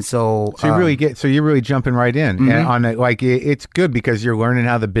 And so you're really jumping right in. Mm-hmm. And on it's good because you're learning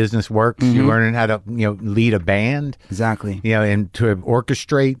how the business works. Mm-hmm. You're learning how to lead a band. Exactly. And to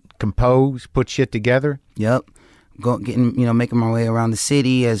orchestrate, compose, put shit together. Yep. Making my way around the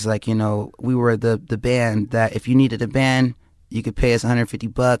city as we were the band that if you needed a band, you could pay us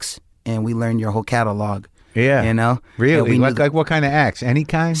 $150 and we learned your whole catalog. Yeah. Really? Like what kind of acts? Any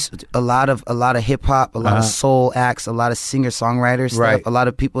kind? A lot of hip hop, a lot of soul acts, a lot of singer-songwriters stuff, a lot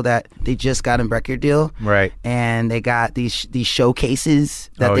of people that they just got a record deal. Right. And they got these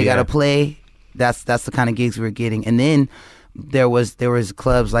showcases that they got to play. That's the kind of gigs we were getting. And then there was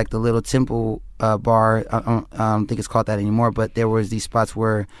clubs like the Little Temple bar. I don't think it's called that anymore, but there was these spots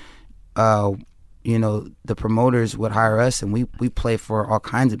where you know, the promoters would hire us, and we play for all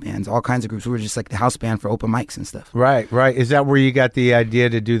kinds of bands, all kinds of groups. We were just like the house band for open mics and stuff. Right. Is that where you got the idea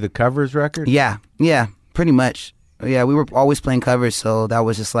to do the covers record? Yeah, pretty much. Yeah, we were always playing covers, so that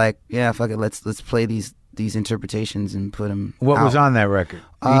was just like, yeah, fuck it, let's play these interpretations and put them What out. was on that record?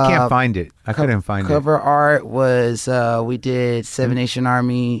 You can't find it. I couldn't find it. Cover art was, we did Seven Nation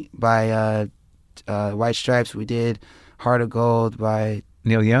Army by White Stripes. We did Heart of Gold by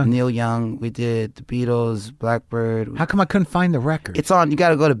Neil Young. We did the Beatles, Blackbird. How come I couldn't find the record? It's on, you got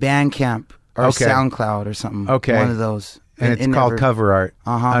to go to Bandcamp or SoundCloud or something. Okay. One of those. And it's called Cover Art.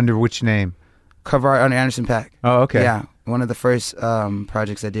 Under which name? Cover Art under Anderson .Paak. Oh, okay. Yeah, one of the first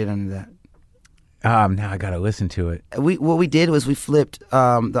projects I did under that. Now I gotta listen to it. What we did was we flipped.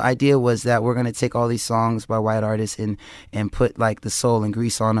 The idea was that we're gonna take all these songs by white artists and put like the soul and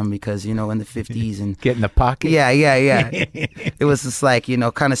grease on them, because, you know, in the 50s and Get in the pocket. Yeah. It was just like, you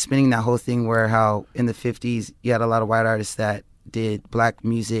know, kind of spinning that whole thing where how in the 50s you had a lot of white artists that did black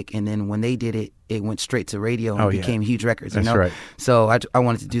music, and then when they did it, it went straight to radio and became huge records. That's you know? right. So I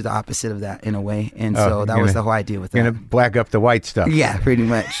wanted to do the opposite of that in a way, and so that was the whole idea with that. Gonna black up the white stuff. Yeah, pretty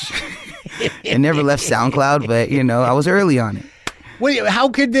much. It never left SoundCloud, but, you know, I was early on it. Wait, how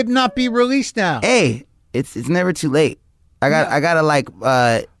could it not be released now? Hey, it's never too late. I gotta like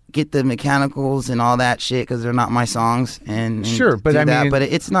get the mechanicals and all that shit, because they're not my songs. And sure, but I mean, but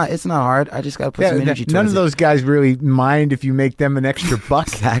it's not hard. I just gotta put some energy towards it. None of those guys really mind if you make them an extra buck.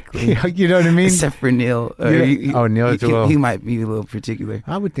 Exactly. You know what I mean? Except for Neil. Neil is a little. He might be a little particular.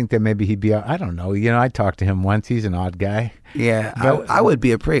 I would think that maybe he'd be. I don't know. You know, I talked to him once. He's an odd guy. Yeah, I would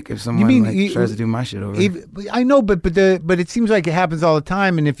be a prick if someone tries to do my shit over. I know, but it seems like it happens all the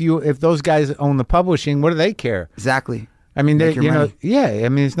time. And if those guys own the publishing, what do they care? Exactly. I mean, I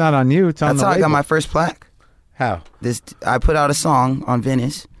mean, it's not on you. It's on That's the how label. I got my first plaque. How? I put out a song on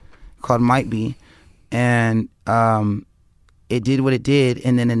Venice called Might Be, and it did what it did,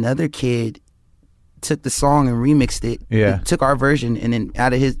 and then another kid took the song and remixed it. Yeah. He took our version and then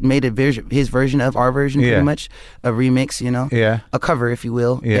made his version of our version, pretty much a remix, you know. Yeah. A cover, if you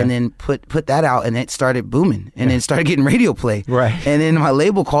will. Yeah. And then put that out, and it started booming, and then it started getting radio play. Right. And then my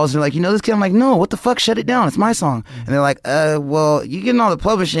label calls, they're like, you know this kid? I'm like, no, what the fuck? Shut it down. It's my song. And they're like, well, you getting all the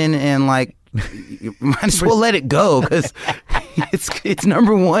publishing, and like, you might as well let it go, because it's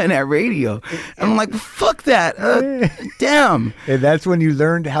number one at radio. And I'm like, fuck that. Damn. And that's when you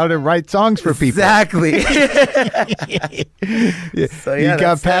learned how to write songs for people. Exactly. So, you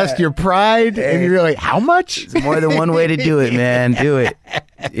got past your pride, and you're like, how much? It's more than one way to do it, man. Do it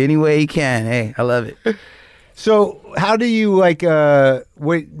any way you can. Hey, I love it. So how do you like? How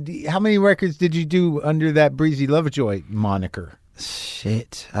many records did you do under that Breezy Lovejoy moniker?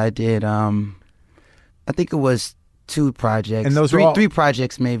 Shit, I did. I think it was 2 projects. And those three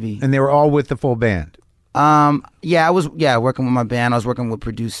projects maybe. And they were all with the full band. Yeah, I was working with my band. I was working with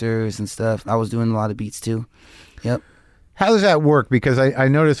producers and stuff. I was doing a lot of beats too. Yep. How does that work? Because I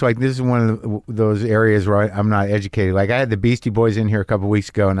noticed like this is one of those areas where I'm not educated. Like I had the Beastie Boys in here a couple weeks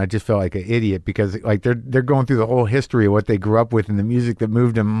ago, and I just felt like an idiot because like they're going through the whole history of what they grew up with and the music that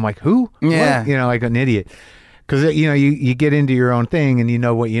moved them. I'm like, who? Yeah. What? You know, like an idiot. Because you know you get into your own thing and you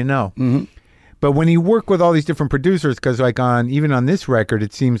know what you know. Mm-hmm. But when you work with all these different producers, because like even on this record,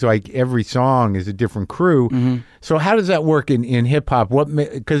 it seems like every song is a different crew. Mm-hmm. So how does that work in hip hop?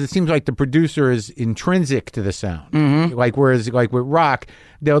 Because it seems like the producer is intrinsic to the sound. Mm-hmm. Like whereas like with rock,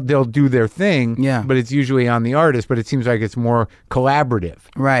 they'll do their thing. Yeah. But it's usually on the artist. But it seems like it's more collaborative.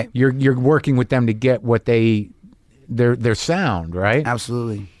 Right. You're working with them to get what their sound, right?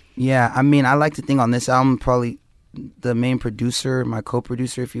 Absolutely. Yeah. I mean, I like to think on this album probably the main producer, my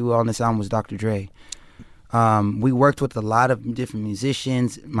co-producer, if you will, on this album was Dr. Dre. We worked with a lot of different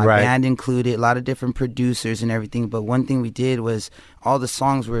musicians, my band included, a lot of different producers and everything. But one thing we did was all the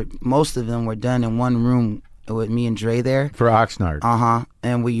songs most of them were done in one room with me and Dre there. For Oxnard.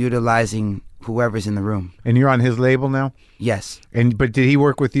 And we're utilizing whoever's in the room. And you're on his label now? Yes. But did he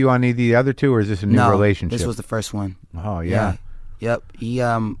work with you on any of the other two, or is this a new relationship? This was the first one. Oh, yeah. Yep. He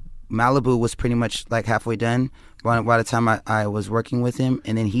Malibu was pretty much like halfway done by the time I was working with him,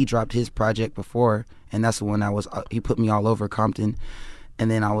 and then he dropped his project before, and that's the one he put me all over Compton, and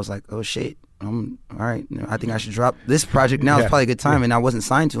then I was like, oh shit, all right, I think I should drop this project now. It's probably a good time, and I wasn't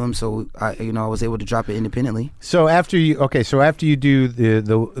signed to him, so I was able to drop it independently. So after you do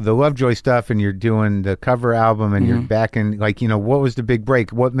the Lovejoy stuff, and you're doing the cover album, and you're back in, like, what was the big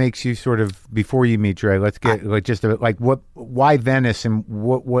break? What makes you sort of, before you meet Dre? Let's get why Venice, and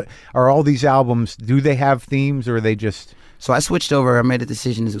what are all these albums? Do they have themes, or are they just? So I switched over. I made a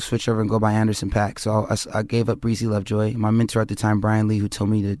decision to switch over and go by Anderson .Paak. So I gave up Breezy Lovejoy. My mentor at the time, Brian Lee, who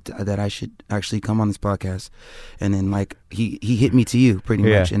told me that I should actually come on this podcast. And then like he hit me to you pretty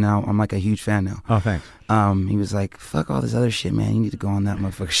much. And now I'm like a huge fan now. Oh, thanks. He was like, fuck all this other shit, man. You need to go on that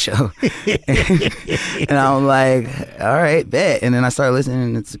motherfucker show. And I'm like, all right, bet. And then I started listening,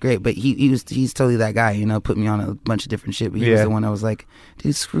 and it's great. But he's totally that guy, you know, put me on a bunch of different shit. But he was the one that was like,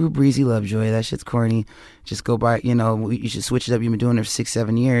 dude, screw Breezy Lovejoy. That shit's corny. Just go by, you know, you should switch it up. You've been doing it for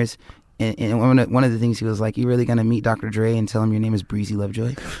 6-7 years. And one of the things he was like, you really gonna meet Dr. Dre and tell him your name is Breezy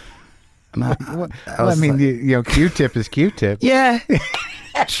Lovejoy? I mean, you know, Q-Tip is Q-Tip. Yeah.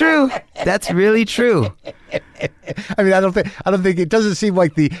 True. That's really true. I mean, I don't think it doesn't seem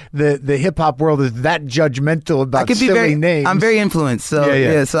like the hip hop world is that judgmental about silly names. I'm very influenced, so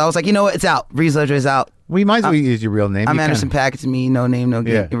yeah. So I was like, you know what? It's out. Breezy Lovejoy is out. We might as well use your real name. I'm Anderson .Paak. It's me. No name, no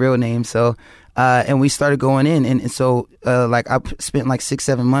real name. So. And we started going in, and so like I spent like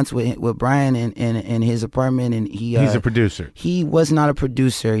 6-7 months with Brian in his apartment, and he's a producer. He was not a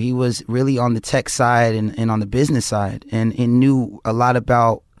producer. He was really on the tech side and on the business side, and knew a lot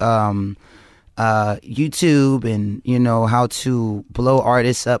about YouTube and, you know, how to blow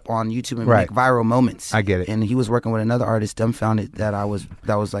artists up on YouTube and make viral moments. I get it. And he was working with another artist, Dumbfounded, that was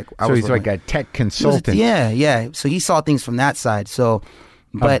like so he's like a tech consultant. Yeah. So he saw things from that side. So.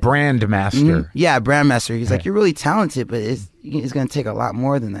 But, a brand master. Brand master. He's like, you're really talented, but it's going to take a lot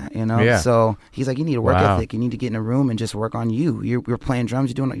more than that, you know? Yeah. So he's like, you need a work ethic. You need to get in a room and just work on you. You're playing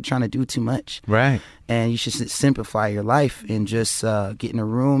drums. You're trying to do too much. Right. And you should simplify your life and just get in a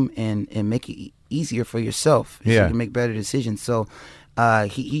room and make it easier for yourself so you can make better decisions. So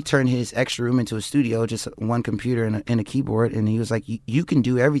he turned his extra room into a studio, just one computer and a keyboard, and he was like, you can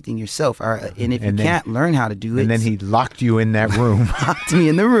do everything yourself. And if you can't learn how to do it. And then he locked you in that room. Locked me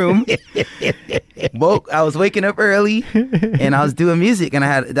in the room. I was waking up early, and I was doing music, and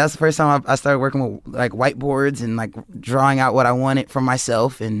that's the first time I started working with like whiteboards and like drawing out what I wanted for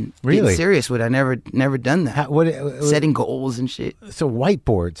myself and getting serious with it. I never done that. Setting goals and shit. So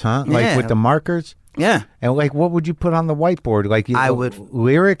whiteboards, huh? Yeah. Like with the markers? Yeah. And like, what would you put on the whiteboard? Like, I would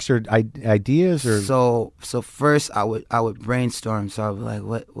lyrics or ideas or. So first I would brainstorm. So I would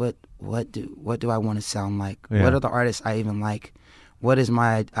like, what do I want to sound like? Yeah. What are the artists I even like? What is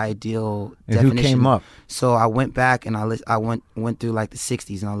my ideal definition? Who came up? So I went back and I went through like the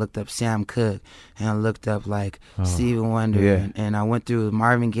 60s, and I looked up Sam Cooke, and I looked up like Stevie Wonder, and I went through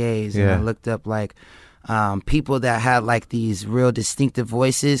Marvin Gaye, and I looked up like people that had like these real distinctive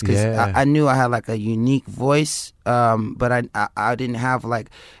voices, because I knew I had like a unique voice, but I didn't have like,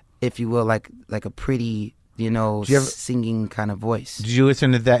 if you will, like a pretty, you know, singing kind of voice. Did you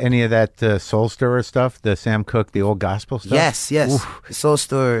listen to any of that Soul Stirrer stuff, the Sam Cooke, the old gospel stuff? Yes. Oof. Soul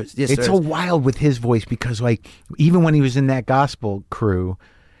Stirrer. Yes, it's so wild with his voice, because like even when he was in that gospel crew,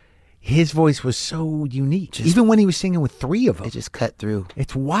 his voice was so unique. Even when he was singing with three of them, it just cut through.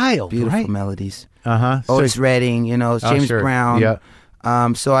 It's wild, beautiful melodies. Otis Redding, you know, James Brown. Yeah.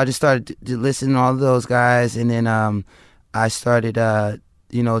 So I just started to listen to all of those guys, and then I started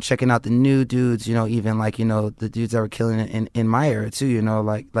you know, checking out the new dudes, you know, even like, you know, the dudes that were killing it in my era too, you know,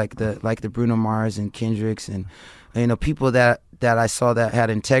 like the Bruno Mars and Kendricks, and, you know, people that I saw that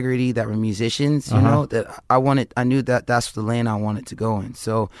had integrity, that were musicians, you know, that I knew that that's the lane I wanted to go in.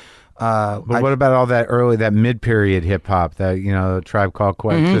 So but what about all that mid-period hip-hop, that, you know, Tribe Called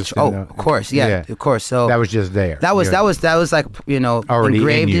Quest? Of course, of course. So that was just there. That was like, you know, already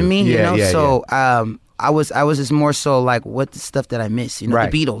engraved in me, you know. So yeah. I was just more so like, what the stuff that I miss, you know,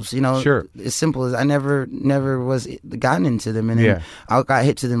 the Beatles, you know, as simple as I never was gotten into them, and then I got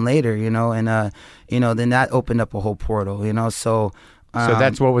hit to them later, you know, and you know, then that opened up a whole portal, you know, so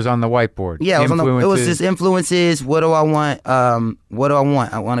that's what was on the whiteboard. Yeah, it was just influences. What do I want? I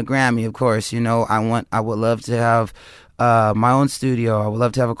want a Grammy, of course. You know, I would love to have my own studio. I would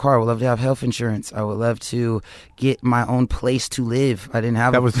love to have a car. I would love to have health insurance. I would love to get my own place to live. I didn't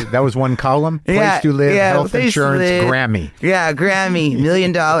have that was one column. Place to live, health insurance, Grammy. Yeah, Grammy, $1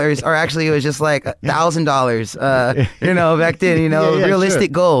 million, or actually it was just like $1,000. You know, back then, you know,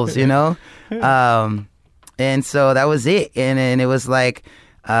 realistic goals. You know. And so that was it. And then it was like,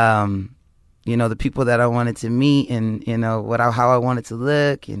 you know, the people that I wanted to meet, and, you know, how I wanted to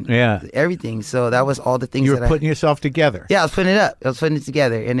look, and everything. So that was all the things you were putting yourself together. Yeah, I was putting it up. I was putting it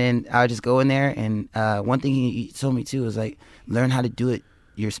together. And then I would just go in there. And one thing he told me too was like, learn how to do it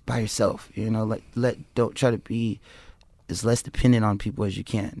by yourself. You know, like don't try to be as less dependent on people as you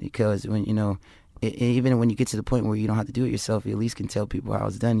can, because when, you know, even when you get to the point where you don't have to do it yourself, you at least can tell people how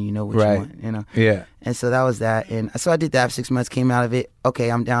it's done. You know what Right. you want, you know? Yeah. And so that was that. And so I did that for 6 months, came out of it.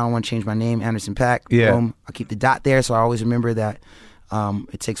 Okay, I'm down. I want to change my name, Anderson .Paak. Yeah. Boom. I keep the dot there, so I always remember that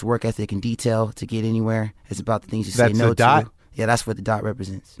it takes work ethic and detail to get anywhere. It's about the things you say That's no the dot? to. Yeah, that's what the dot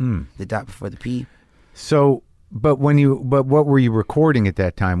represents. The dot before the P. So, but what were you recording at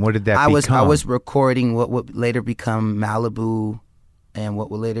that time? What did that become? I was recording what would later become Malibu, and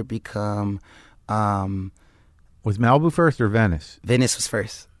what would later become Was Malibu first or Venice? Venice was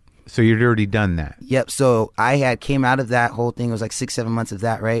first. So you'd already done that. Yep. So I came out of that whole thing. It was like 6-7 months of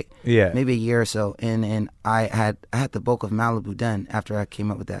that, right? Yeah. Maybe a year or so, and I had the bulk of Malibu done after I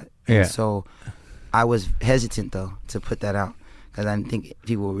came up with that. Yeah. And so I was hesitant though to put that out because I didn't think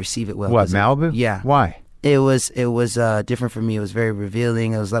people would receive it well. What, Malibu? Yeah. Why? It was different for me. It was very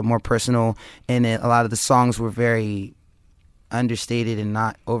revealing. It was like more personal, and a lot of the songs were very understated and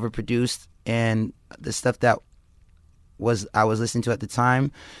not overproduced. And the stuff that I was listening to at the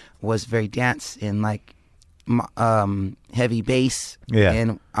time was very dance and like heavy bass. Yeah.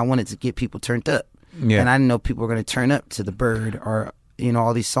 And I wanted to get people turned up. Yeah. And I didn't know people were going to turn up to The Bird or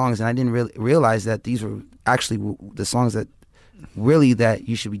all these songs, and I didn't really realize that these were actually the songs that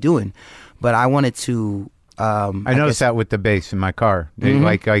you should be doing. But I wanted to. I noticed that with the bass in my car.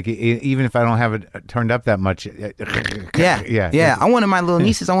 Like even if I don't have it turned up that much. Yeah. I wanted my little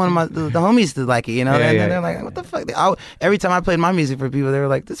nieces, I wanted the homies to like it, and then they're like, "What the fuck?" Every time I played my music for people, they were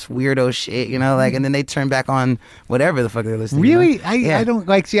like, "This weirdo shit," like, and then they turn back on whatever the fuck they're listening. Really, to. I don't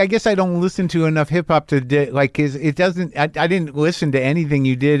like. See, I guess I don't listen to enough hip hop to like. Cause it doesn't. I didn't listen to anything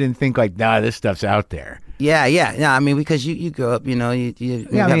you did and think like, nah, this stuff's out there. Yeah. I mean, because you grow up, you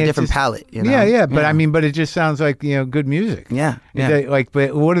have a different palette. Yeah. But I mean, but it just sounds like good music. Yeah.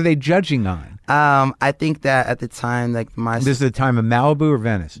 But what are they judging on? I think that at the time, like this is the time of Malibu or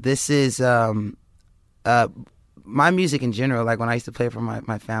Venice. This is my music in general. Like when I used to play for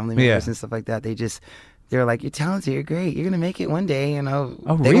my family members and stuff like that, they were like, "You're talented. You're great. You're gonna make it one day." Oh,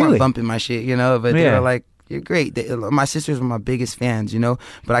 they really? weren't bumping my shit, but they were like, "You're great." My sisters were my biggest fans,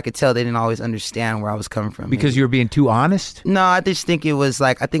 but I could tell they didn't always understand where I was coming from. Because you were being too honest? No, I just think it was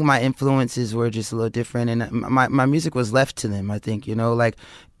like, I think my influences were just a little different, and my music was left to them, I think, like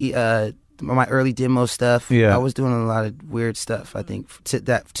my early demo stuff. Yeah. I was doing a lot of weird stuff, I think,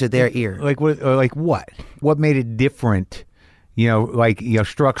 to their ear. Like what? Like what? What made it different?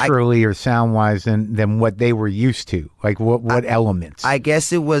 Structurally or sound wise than what they were used to. Like what elements? I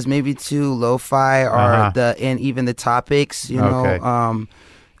guess it was maybe too lo-fi or and even the topics, Okay.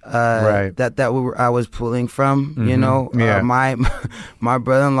 Right. that I was pulling from, Yeah. My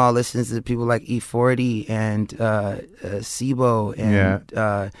brother-in-law listens to people like E40 and Sibo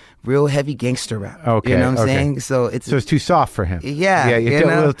and real heavy gangster rap. Okay, you know what I'm okay. saying? So it's too soft for him. Yeah, you're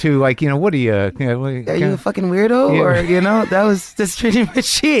a little too like, what are you? Are you a fucking weirdo? Or that's pretty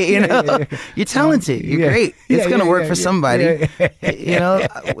much it. You're talented. You're great. It's gonna work for somebody.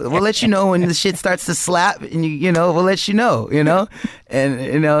 We'll let you know when the shit starts to slap, and we'll let you know. And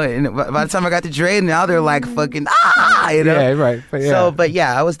and by the time I got to Dre, now they're like fucking Yeah, right. But So, but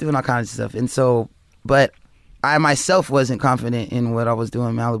yeah, I was doing all kinds of stuff, and so, but I myself wasn't confident in what I was doing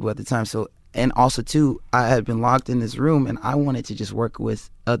in Malibu at the time. So, and also too, I had been locked in this room, and I wanted to just work with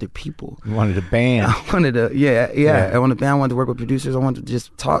other people. You wanted a band. I wanted to, I wanted a band. I wanted to work with producers. I wanted to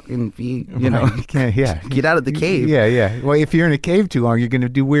just talk and be, get out of the cave. Yeah. Well, if you're in a cave too long, you're going to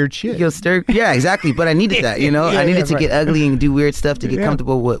do weird shit. You'll stir. Yeah, exactly. But I needed that. I needed to get ugly and do weird stuff to get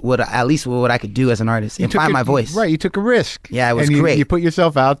comfortable with what what I could do as an artist and find my voice. Right. You took a risk. Yeah, it was and great. You put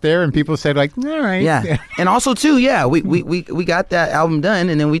yourself out there, and people said like, all right. Yeah. And also too, we got that album done,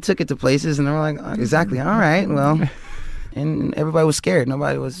 and then we took it to places, and they were like, oh, exactly. All right. Well. And everybody was scared.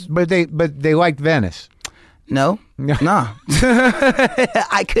 Nobody was. But they liked Venice. No.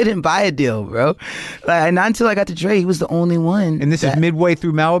 I couldn't buy a deal, bro. Like, not until I got to Dre. He was the only one. And this is midway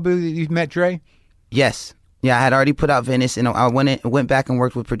through Malibu that you met Dre? Yes. Yeah, I had already put out Venice, and I went back and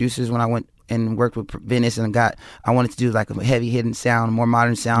worked with producers when I went and worked with Venice, and I wanted to do like a heavy hitting sound, more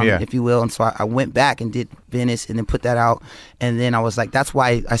modern sound, if you will. And so I went back and did Venice and then put that out. And then I was like, that's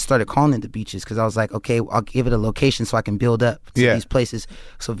why I started calling it The Beaches, because I was like, okay, I'll give it a location so I can build up to these places.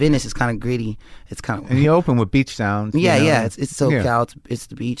 So Venice is kind of gritty. It's kind of, and you open with beach sounds. Yeah. It's SoCal. It's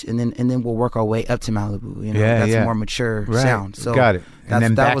the beach, and then we'll work our way up to Malibu. That's a more mature sound. So got it. And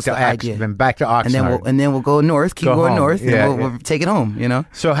then that was the idea. Then back to Oxnard. And then we'll go north, keep going north, and we'll take it home.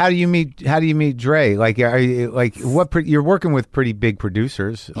 So how do you meet Dre? Like, are you like you're working with pretty big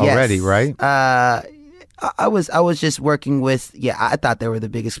producers already, right? I was just working with I thought they were the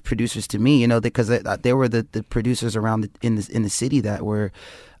biggest producers to me, because they were the producers around in the city that were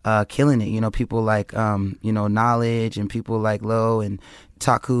killing it. You know, people like Knowledge, and people like Low and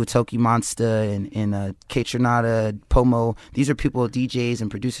Taku, Toki Monster, and K Tronada, Pomo. These are people, DJs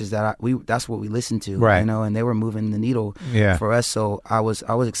and producers that that's what we listened to, right? You know, and they were moving the needle for us. So I was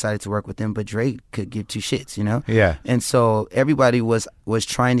excited to work with them. But Dre could give two shits, you know. Yeah. And so everybody was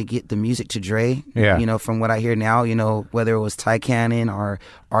trying to get the music to Dre. Yeah. You know, from what I hear now, you know, whether it was Ty Cannon or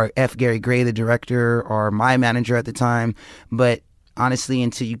F. Gary Gray, the director, or my manager at the time, but honestly,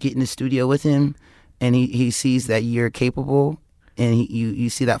 until you get in the studio with him and he sees that you're capable. And you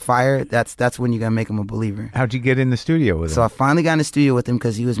see that fire, that's when you're going to make him a believer. How'd you get in the studio with him? So I finally got in the studio with him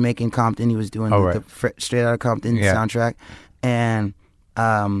because he was making Compton. He was doing the Straight Outta Compton soundtrack. And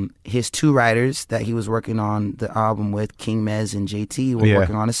his two writers that he was working on the album with, King Mez and JT, were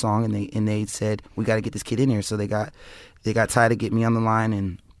working on a song. And they said, we got to get this kid in here. So they got Ty to get me on the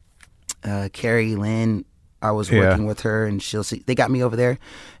line. And Carrie Lynn, I was working with her. And they got me over there.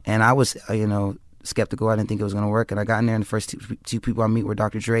 And I was, skeptical. I didn't think it was going to work, and I got in there, and the first two people I meet were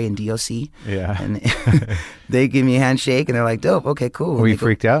Dr. Dre and DOC. Yeah, and they give me a handshake, and they're like, "Dope, okay, cool." Were you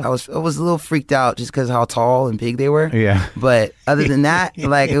freaked out? I was a little freaked out just because how tall and big they were. Yeah, but other than that,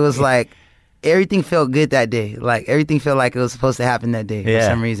 like it was like everything felt good that day. Like everything felt like it was supposed to happen that day for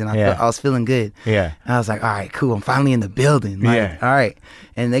some reason. I was feeling good. Yeah, and I was like, "All right, cool. I'm finally in the building." Like, all right.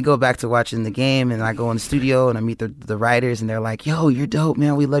 And they go back to watching the game, and I go in the studio and I meet the writers, and they're like, "Yo, you're dope,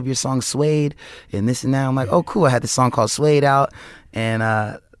 man. We love your song Suede and this and that." I'm like, "Oh, cool." I had this song called Suede out, and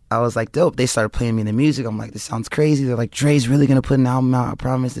I was like, "Dope." They started playing me the music. I'm like, "This sounds crazy." They're like, "Dre's really gonna put an album out. I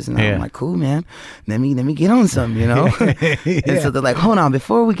promise this and that." I'm like, "Cool, man. Let me get on something, you know." And so they're like, "Hold on,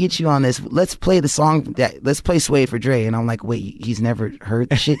 before we get you on this, let's play the song. Let's play Suede for Dre." And I'm like, "Wait, he's never heard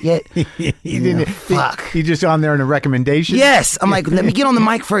the shit yet?" He didn't. Fuck. He just on there in a recommendation. Yes, I'm like, let me get on the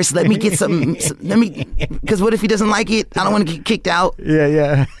mic first. Let me get something. Because what if he doesn't like it? I don't want to get kicked out.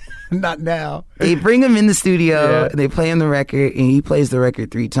 Yeah. Not now. They bring him in the studio, they play him the record, and he plays the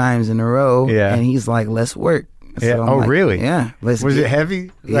record 3 times in a row. Yeah. And he's like, "Let's work." So like, really? Yeah. Was it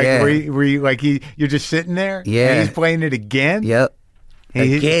heavy? Like, were you like you're just sitting there? Yeah. And he's playing it again? Yep.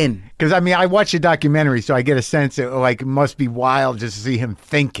 Again. Because I mean, I watched the documentary, so I get a sense that like it must be wild just to see him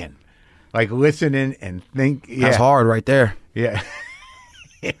thinking, like listening and think. Yeah. That's hard right there. Yeah.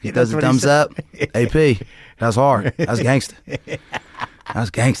 He does a thumbs up. AP. That's hard. That's gangster. That's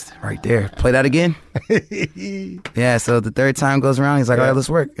gangster right there. Play that again. Yeah, so the third time goes around, he's like, "All right, let's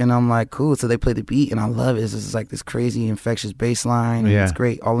work." And I'm like, "Cool." So they play the beat, and I love it. It's just like this crazy, infectious bass line. And it's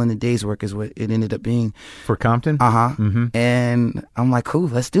great. All in the Day's Work is what it ended up being. For Compton? Uh-huh. Mm-hmm. And I'm like, "Cool,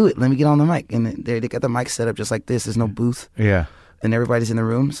 let's do it. Let me get on the mic." And they got the mic set up just like this. There's no booth. Yeah. And everybody's in the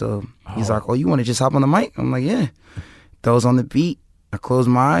room. So he's like, "Oh, you want to just hop on the mic?" I'm like, "Yeah." Throws on the beat. I close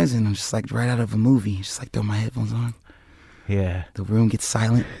my eyes, and I'm just like right out of a movie. Just like throw my headphones on. Yeah. The room gets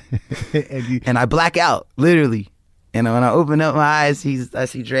silent. And I black out, literally. And when I open up my eyes, I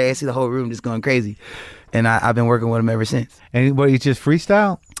see Dre, I see the whole room just going crazy. And I've been working with him ever since. And what, you just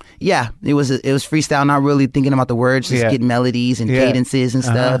freestyle? Yeah, it was freestyle, not really thinking about the words, just getting melodies and cadences and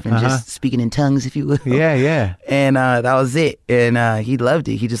stuff, and just speaking in tongues, if you will. Yeah. And that was it. And he loved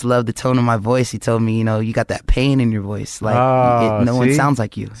it. He just loved the tone of my voice. He told me, you got that pain in your voice. Like, no one sounds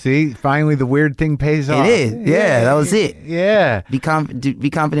like you. See, finally the weird thing pays off. It is. Yeah, that was it. Yeah. Be confident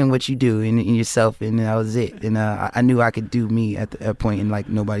in what you do in yourself, and that was it. And I knew I could do me at a point, and like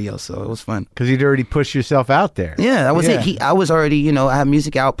nobody else, so it was fun. Because you'd already pushed yourself out there. Yeah, that was it. I was already, I had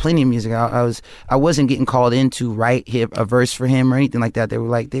music out, plenty of music out. I wasn't getting called in to write a verse for him or anything like that. They were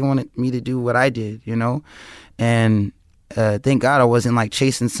like, they wanted me to do what I did, and thank God I wasn't like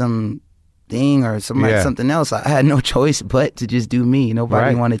chasing some thing or something else. I had no choice but to just do me.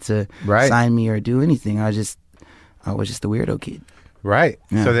 Nobody wanted to sign me or do anything. I was just a weirdo kid. Right.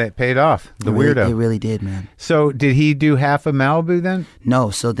 Yeah. So that paid off. Weirdo. It really did, man. So did he do half of Malibu then?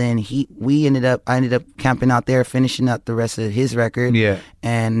 No. So then I ended up camping out there, finishing up the rest of his record. Yeah.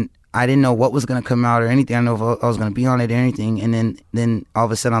 And I didn't know what was going to come out or anything. I didn't know if I was going to be on it or anything. And then all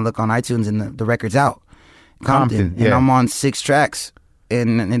of a sudden I look on iTunes and the record's out. Compton. And I'm on 6 tracks.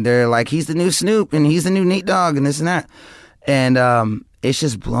 And they're like, he's the new Snoop and he's the new Nate Dogg and this and that. And it's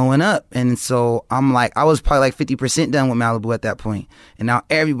just blowing up. And so I'm like, I was probably like 50% done with Malibu at that point. And now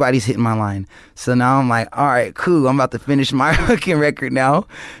everybody's hitting my line. So now I'm like, all right, cool. I'm about to finish my fucking record now.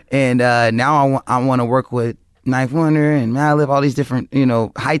 And now I want to work with Knife Wonder and Madlib, all these different,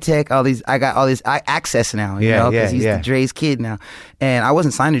 high tech, I got all this access now, because he's the Dre's kid now. And I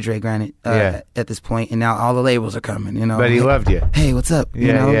wasn't signed to Dre, granted, at this point, and now all the labels are coming, But he loved you. Hey, what's up?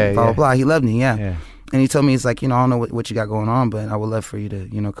 Blah, blah, blah. He loved me, yeah. And he told me, he's like, I don't know what you got going on, but I would love for you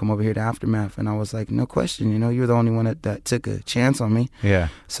to, come over here to Aftermath. And I was like, no question, you're the only one that took a chance on me. Yeah.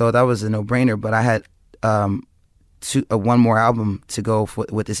 So that was a no-brainer. But I had one more album to go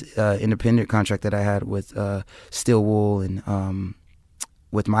with this independent contract that I had with Steel Wool and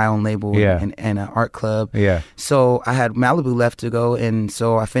with my own label and an art club. Yeah. So I had Malibu left to go, and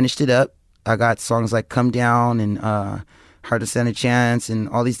so I finished it up. I got songs like Come Down and Hard to Stand a Chance and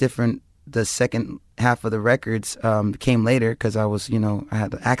all these different. The second half of the records came later because I was, I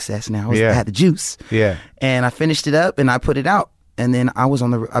had the access now. I had the juice. Yeah. And I finished it up and I put it out. And then I've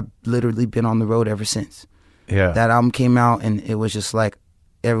literally been on the road ever since. Yeah. That album came out and it was just like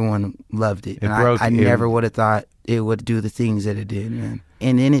everyone loved it. And I never would have thought it would do the things that it did, man.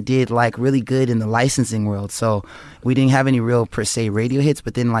 And then it did like really good in the licensing world. So we didn't have any real per se radio hits,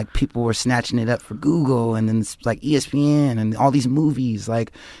 but then like people were snatching it up for Google and then like ESPN and all these movies.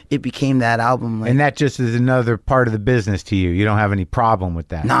 Like it became that album. Like, and that just is another part of the business to you. You don't have any problem with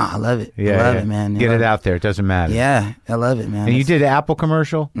that. Nah, I love it. I love it, man. Get it out there. It doesn't matter. Yeah, I love it, man. And you did an Apple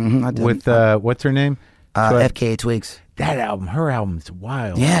commercial I did. with what's her name? FKA Twigs. That album, her album is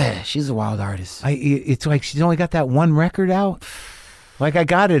wild. Yeah, she's a wild artist. It's like she's only got that one record out. Like I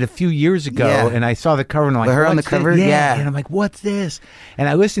got it a few years ago, and I saw the cover, and I'm like, with her on the cover, yeah. And I'm like, what's this? And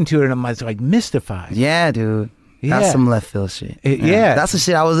I listened to it, and I'm like mystified. Yeah, dude. That's some left field shit. Yeah. That's the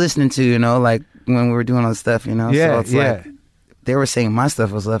shit I was listening to, like when we were doing all this stuff, Yeah, so it's like they were saying my stuff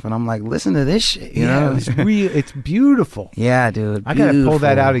was left, and I'm like, listen to this shit, you know? It's beautiful. Yeah, dude. I gotta pull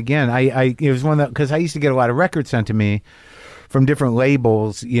that out again. It was one that because I used to get a lot of records sent to me from different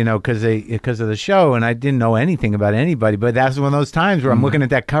labels, because of the show, and I didn't know anything about anybody. But that's one of those times where I'm looking at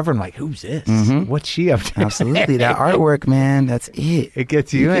that cover, and I'm like, who's this? What's she up to? Absolutely, that artwork, man. That's it. It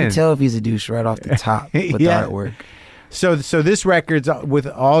gets you in. You can tell if he's a douche right off the top with the artwork. So this record's with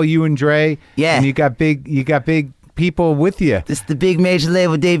all you and Dre. Yeah, and you got big people with you. This is the big major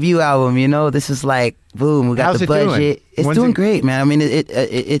label debut album. This is like boom. We got How's the budget. Doing? It's doing great, man. I mean,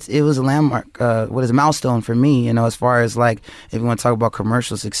 it was a landmark. What is a milestone for me? As far as like if you want to talk about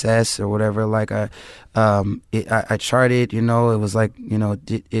commercial success or whatever. Like I charted. It was like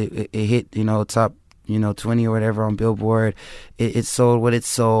it hit top 20 or whatever on Billboard. It sold what it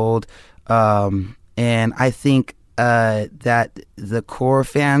sold, and I think that the core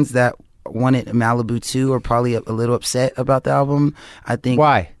fans that wanted Malibu 2 are probably a little upset about the album. I think.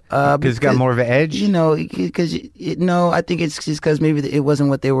 Why? Because it's got more of an edge? Because I think it's just because maybe it wasn't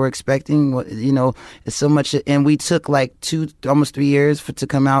what they were expecting. It's so much, and we took like almost 3 years to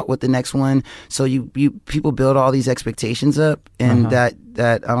come out with the next one. So people build all these expectations up, and that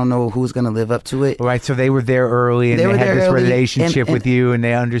I don't know who's going to live up to it. Right. So they were there early, and they had this relationship with you, and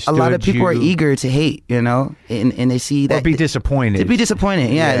they understood. A lot of people are eager to hate, and they see that. Or be disappointed. To be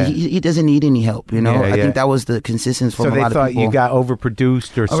disappointed, yeah. He doesn't need any help, I think that was the consensus from a lot of people. So they thought you got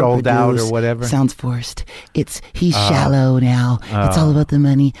overproduced or sold out or whatever. Sounds forced. He's shallow now. It's all about the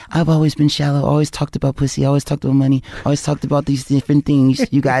money. I've always been shallow. Always talked about pussy. Always talked about money. Always talked about these different things.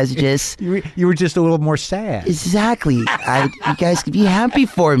 You guys just you were just a little more sad. Exactly. You guys could be happy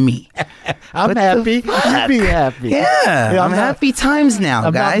for me. I'm happy. You be happy. Yeah. I'm happy times now,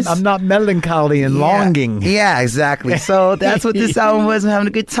 guys. I'm not melancholy and longing. Yeah, exactly. So that's what this album was. I'm having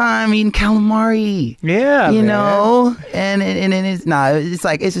a good time eating calamari. Yeah. And it's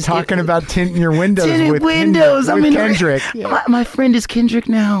like it's just talking about tinting your windows with Kendrick. My friend is Kendrick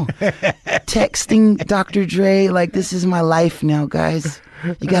now. Texting Dr. Dre like this is my life now, guys.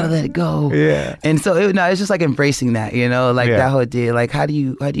 You gotta let it go. Yeah. And so it's just like embracing that, that whole deal. Like how do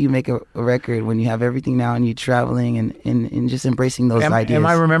you make a record when you have everything now and you're traveling and just embracing those ideas? Am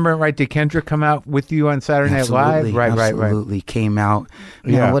I remembering right? Did Kendrick come out with you on Saturday Night Live? Right. Absolutely came out.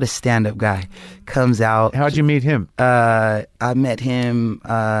 What a stand-up guy. Comes out. How'd you meet him? I met him,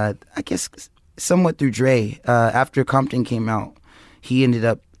 I guess, somewhat through Dre. After Compton came out, he ended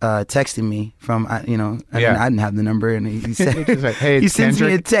up texting me from, I didn't have the number, and he said, like, hey, he sends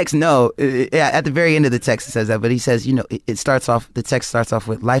me a text. No, at the very end of the text it says that, but he says, the text starts off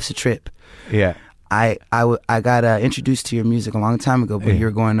with "Life's a trip." Yeah. I got introduced to your music a long time ago, but you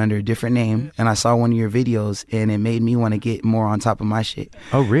were going under a different name, and I saw one of your videos, and it made me want to get more on top of my shit.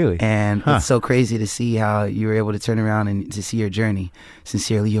 Oh, really? And it's so crazy to see how you were able to turn around and to see your journey.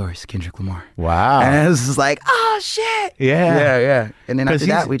 Sincerely yours, Kendrick Lamar. Wow. And it was just like, oh shit. Yeah. And then after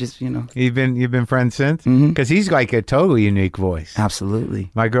that, we just, You've been friends since? Because he's like a totally unique voice.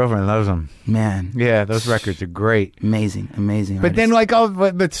 Absolutely. My girlfriend loves him. Man. Yeah, those records are great. Amazing. But then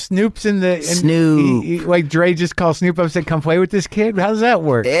but Snoop's in the... Snoop. Like Dre just called Snoop up and said, come play with this kid? How does that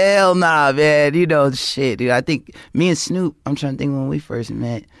work? Hell nah, man. Shit, dude. I think me and Snoop, I'm trying to think when we first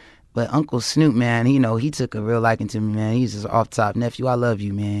met. But Uncle Snoop, man, he took a real liking to me, man. He's just off top. Nephew, I love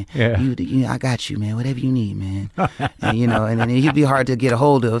you, man. Yeah. I got you, man. Whatever you need, man. And, and then he'd be hard to get a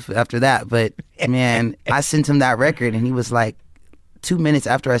hold of after that. But, man, I sent him that record, and he was like, 2 minutes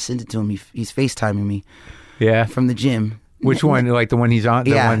after I sent it to him, he's FaceTiming me. Yeah. From the gym. Which one? Like the one he's on?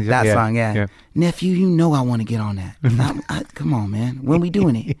 That song, yeah. Nephew, I want to get on that. Come on, man. When we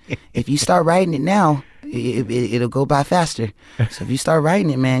doing it? If you start writing it now, it'll go by faster. So if you start writing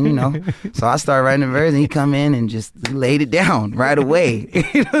it, man, So I started writing the verse, and he come in and just laid it down right away.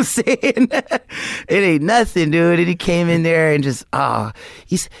 You know what I'm saying? It ain't nothing, dude. And he came in there and just,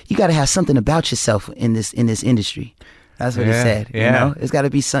 you got to have something about yourself in this industry. That's what he said. Yeah. It's got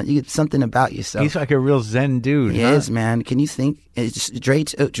to be something about yourself. He's like a real Zen dude. He is, man. Can you think? It's Dre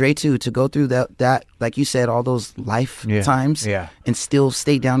too, to go through that, like you said, all those lifetimes, and still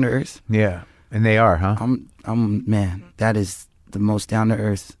stay down to earth. Yeah, and they are, huh? Man. That is the most down to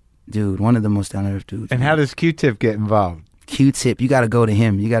earth dude. One of the most down to earth dudes. And how does Q-Tip get involved? Q-Tip, you got to go to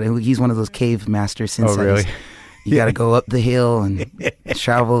him. He's one of those cave master senseis. Oh, really? You got to go up the hill and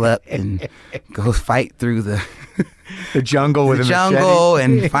travel up and go fight through the jungle with the jungle,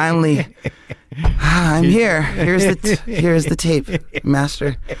 and finally, I'm here. Here's the tape,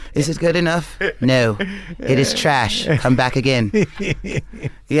 master. Is it good enough? No, it is trash. Come back again.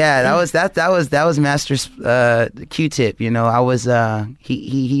 Yeah, that was Master's Q-Tip. I was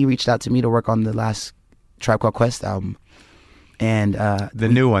he reached out to me to work on the last Tribe Called Quest album, and the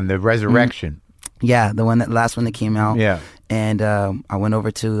new one, the Resurrection. Yeah, the last one that came out. Yeah. And I went over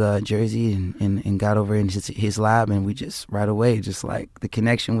to Jersey and got over in his lab, and we just right away, just like the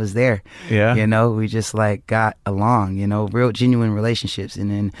connection was there. Yeah. We just like got along, real genuine relationships. And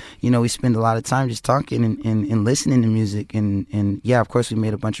then, we spend a lot of time just talking and listening to music. And yeah, of course we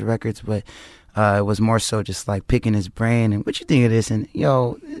made a bunch of records, but it was more so just like picking his brain and what you think of this, and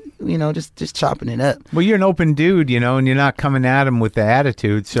just chopping it up. Well, you're an open dude, and you're not coming at him with the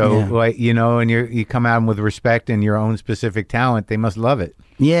attitude. So, and you come at him with respect and your own specific talent. They must love it.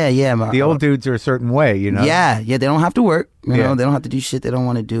 Yeah. The old dudes are a certain way, Yeah, they don't have to work. They don't have to do shit they don't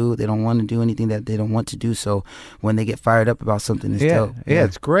want to do. They don't want to do anything that they don't want to do. So when they get fired up about something, it's dope. Yeah,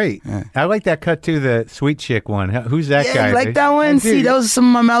 it's great. Yeah. I like that cut too, the Sweet Chick one. Who's that guy? You like that one? See, those some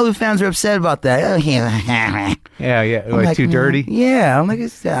of my Malu fans were upset about that. Yeah. Like too dirty? Yeah, I'm like,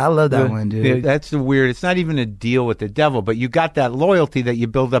 I love that one, dude. Yeah, that's the weird. It's not even a deal with the devil, but you got that loyalty that you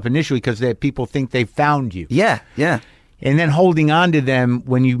build up initially because people think they found you. Yeah. And then holding on to them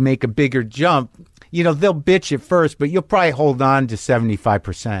when you make a bigger jump, they'll bitch at first, but you'll probably hold on to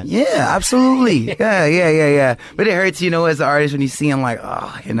 75%. Yeah, absolutely. Yeah. But it hurts, as an artist when you see them like,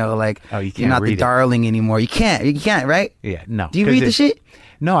 you can't you're not the darling anymore. You can't, right? Yeah, no. Do you read the shit?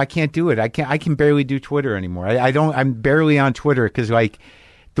 No, I can't do it. I can barely do Twitter anymore. I'm barely on Twitter because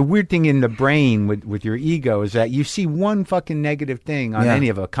the weird thing in the brain with your ego is that you see one fucking negative thing on any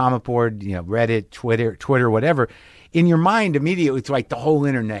of a comment board, Reddit, Twitter, whatever. In your mind, immediately, it's like the whole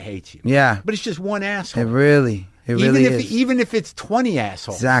internet hates you. Yeah. But it's just one asshole. It really is. Even if it's 20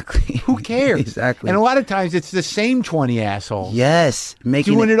 assholes. Exactly. Who cares? Exactly. And a lot of times, it's the same 20 assholes. Yes.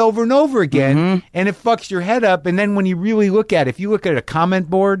 Doing it over and over again. And it fucks your head up. And then when you really look at it, if you look at a comment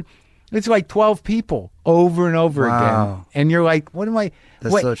board, it's like 12 people over and over again. And you're like, what am I...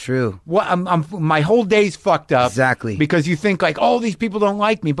 That's so true. My whole day's fucked up. Exactly. Because you think like, these people don't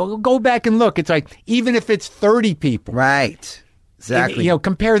like me. But go back and look. It's like, even if it's 30 people. Right. Exactly. And,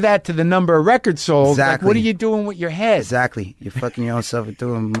 compare that to the number of records sold. Exactly. Like, what are you doing with your head? Exactly. You're fucking your own self and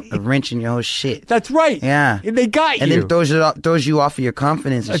throwing a wrench in your whole shit. That's right. Yeah. And they got you. And then it throws you off of your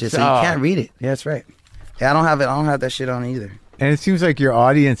confidence and shit. So you can't read it. Yeah, that's right. Yeah, I don't have that shit on either. And it seems like your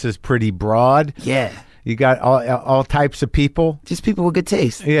audience is pretty broad. Yeah. You got all types of people. Just people with good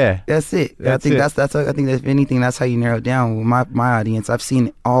taste. Yeah, that's it. I think that's I think that if anything, that's how you narrow it down. With my audience, I've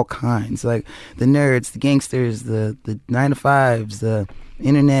seen all kinds, like the nerds, the gangsters, the 9-to-5s, the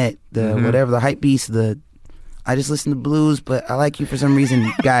internet, the whatever, the hype beasts, I just listen to blues, but I like you for some reason,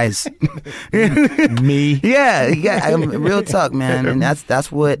 guys. Me? Yeah. Real talk, man. And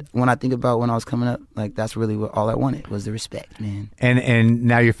that's what, when I think about when I was coming up, like that's really what all I wanted was the respect, man. And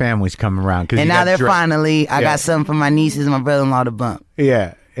now your family's coming around. And now they're finally, I got something for my nieces and my brother-in-law to bump.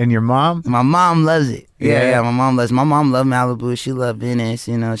 Yeah. And your mom? My mom loves it. Yeah, my mom loves it. My mom loved Malibu. She loved Venice.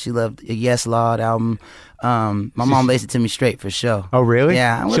 She loved a Yes Lord album. My mom lays it to me straight for sure. Oh, really?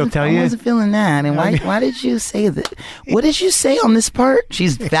 Yeah. She'll tell you? I wasn't feeling that. And why did you say that? What did you say on this part?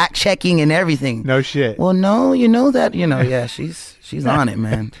 She's fact checking and everything. No shit. Well, no, you know that. Yeah, she's on it,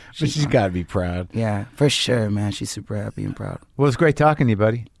 man. But she's got to be proud. Yeah, for sure, man. She's super happy and proud. Well, it's great talking to you,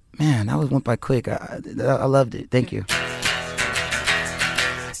 buddy. Man, that went by quick. I loved it. Thank you.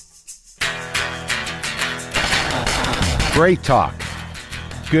 Great talk.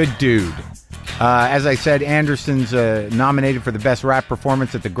 Good dude. As I said, Anderson's nominated for the Best Rap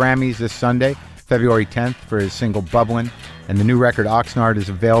Performance at the Grammys this Sunday, February 10th, for his single Bubbling. And the new record, Oxnard, is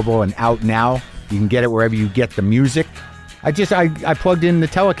available and out now. You can get it wherever you get the music. I plugged in the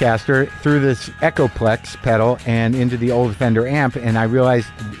Telecaster through this Echoplex pedal and into the old Fender amp, and I realized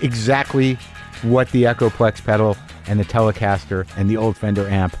exactly what the Echoplex pedal and the Telecaster and the old Fender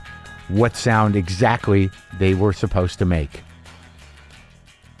amp, what sound exactly they were supposed to make.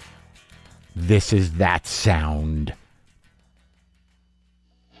 This is that sound.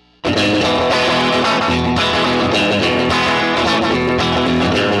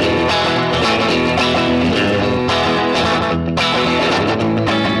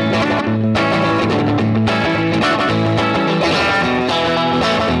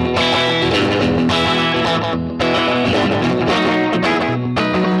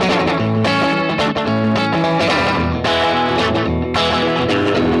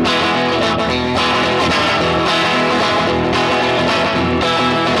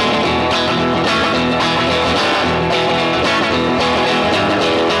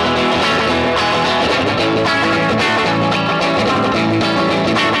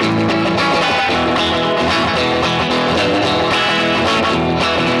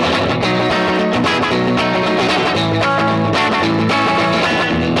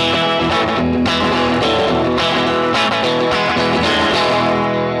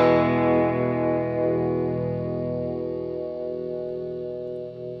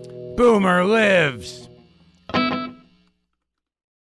 Boomer lives.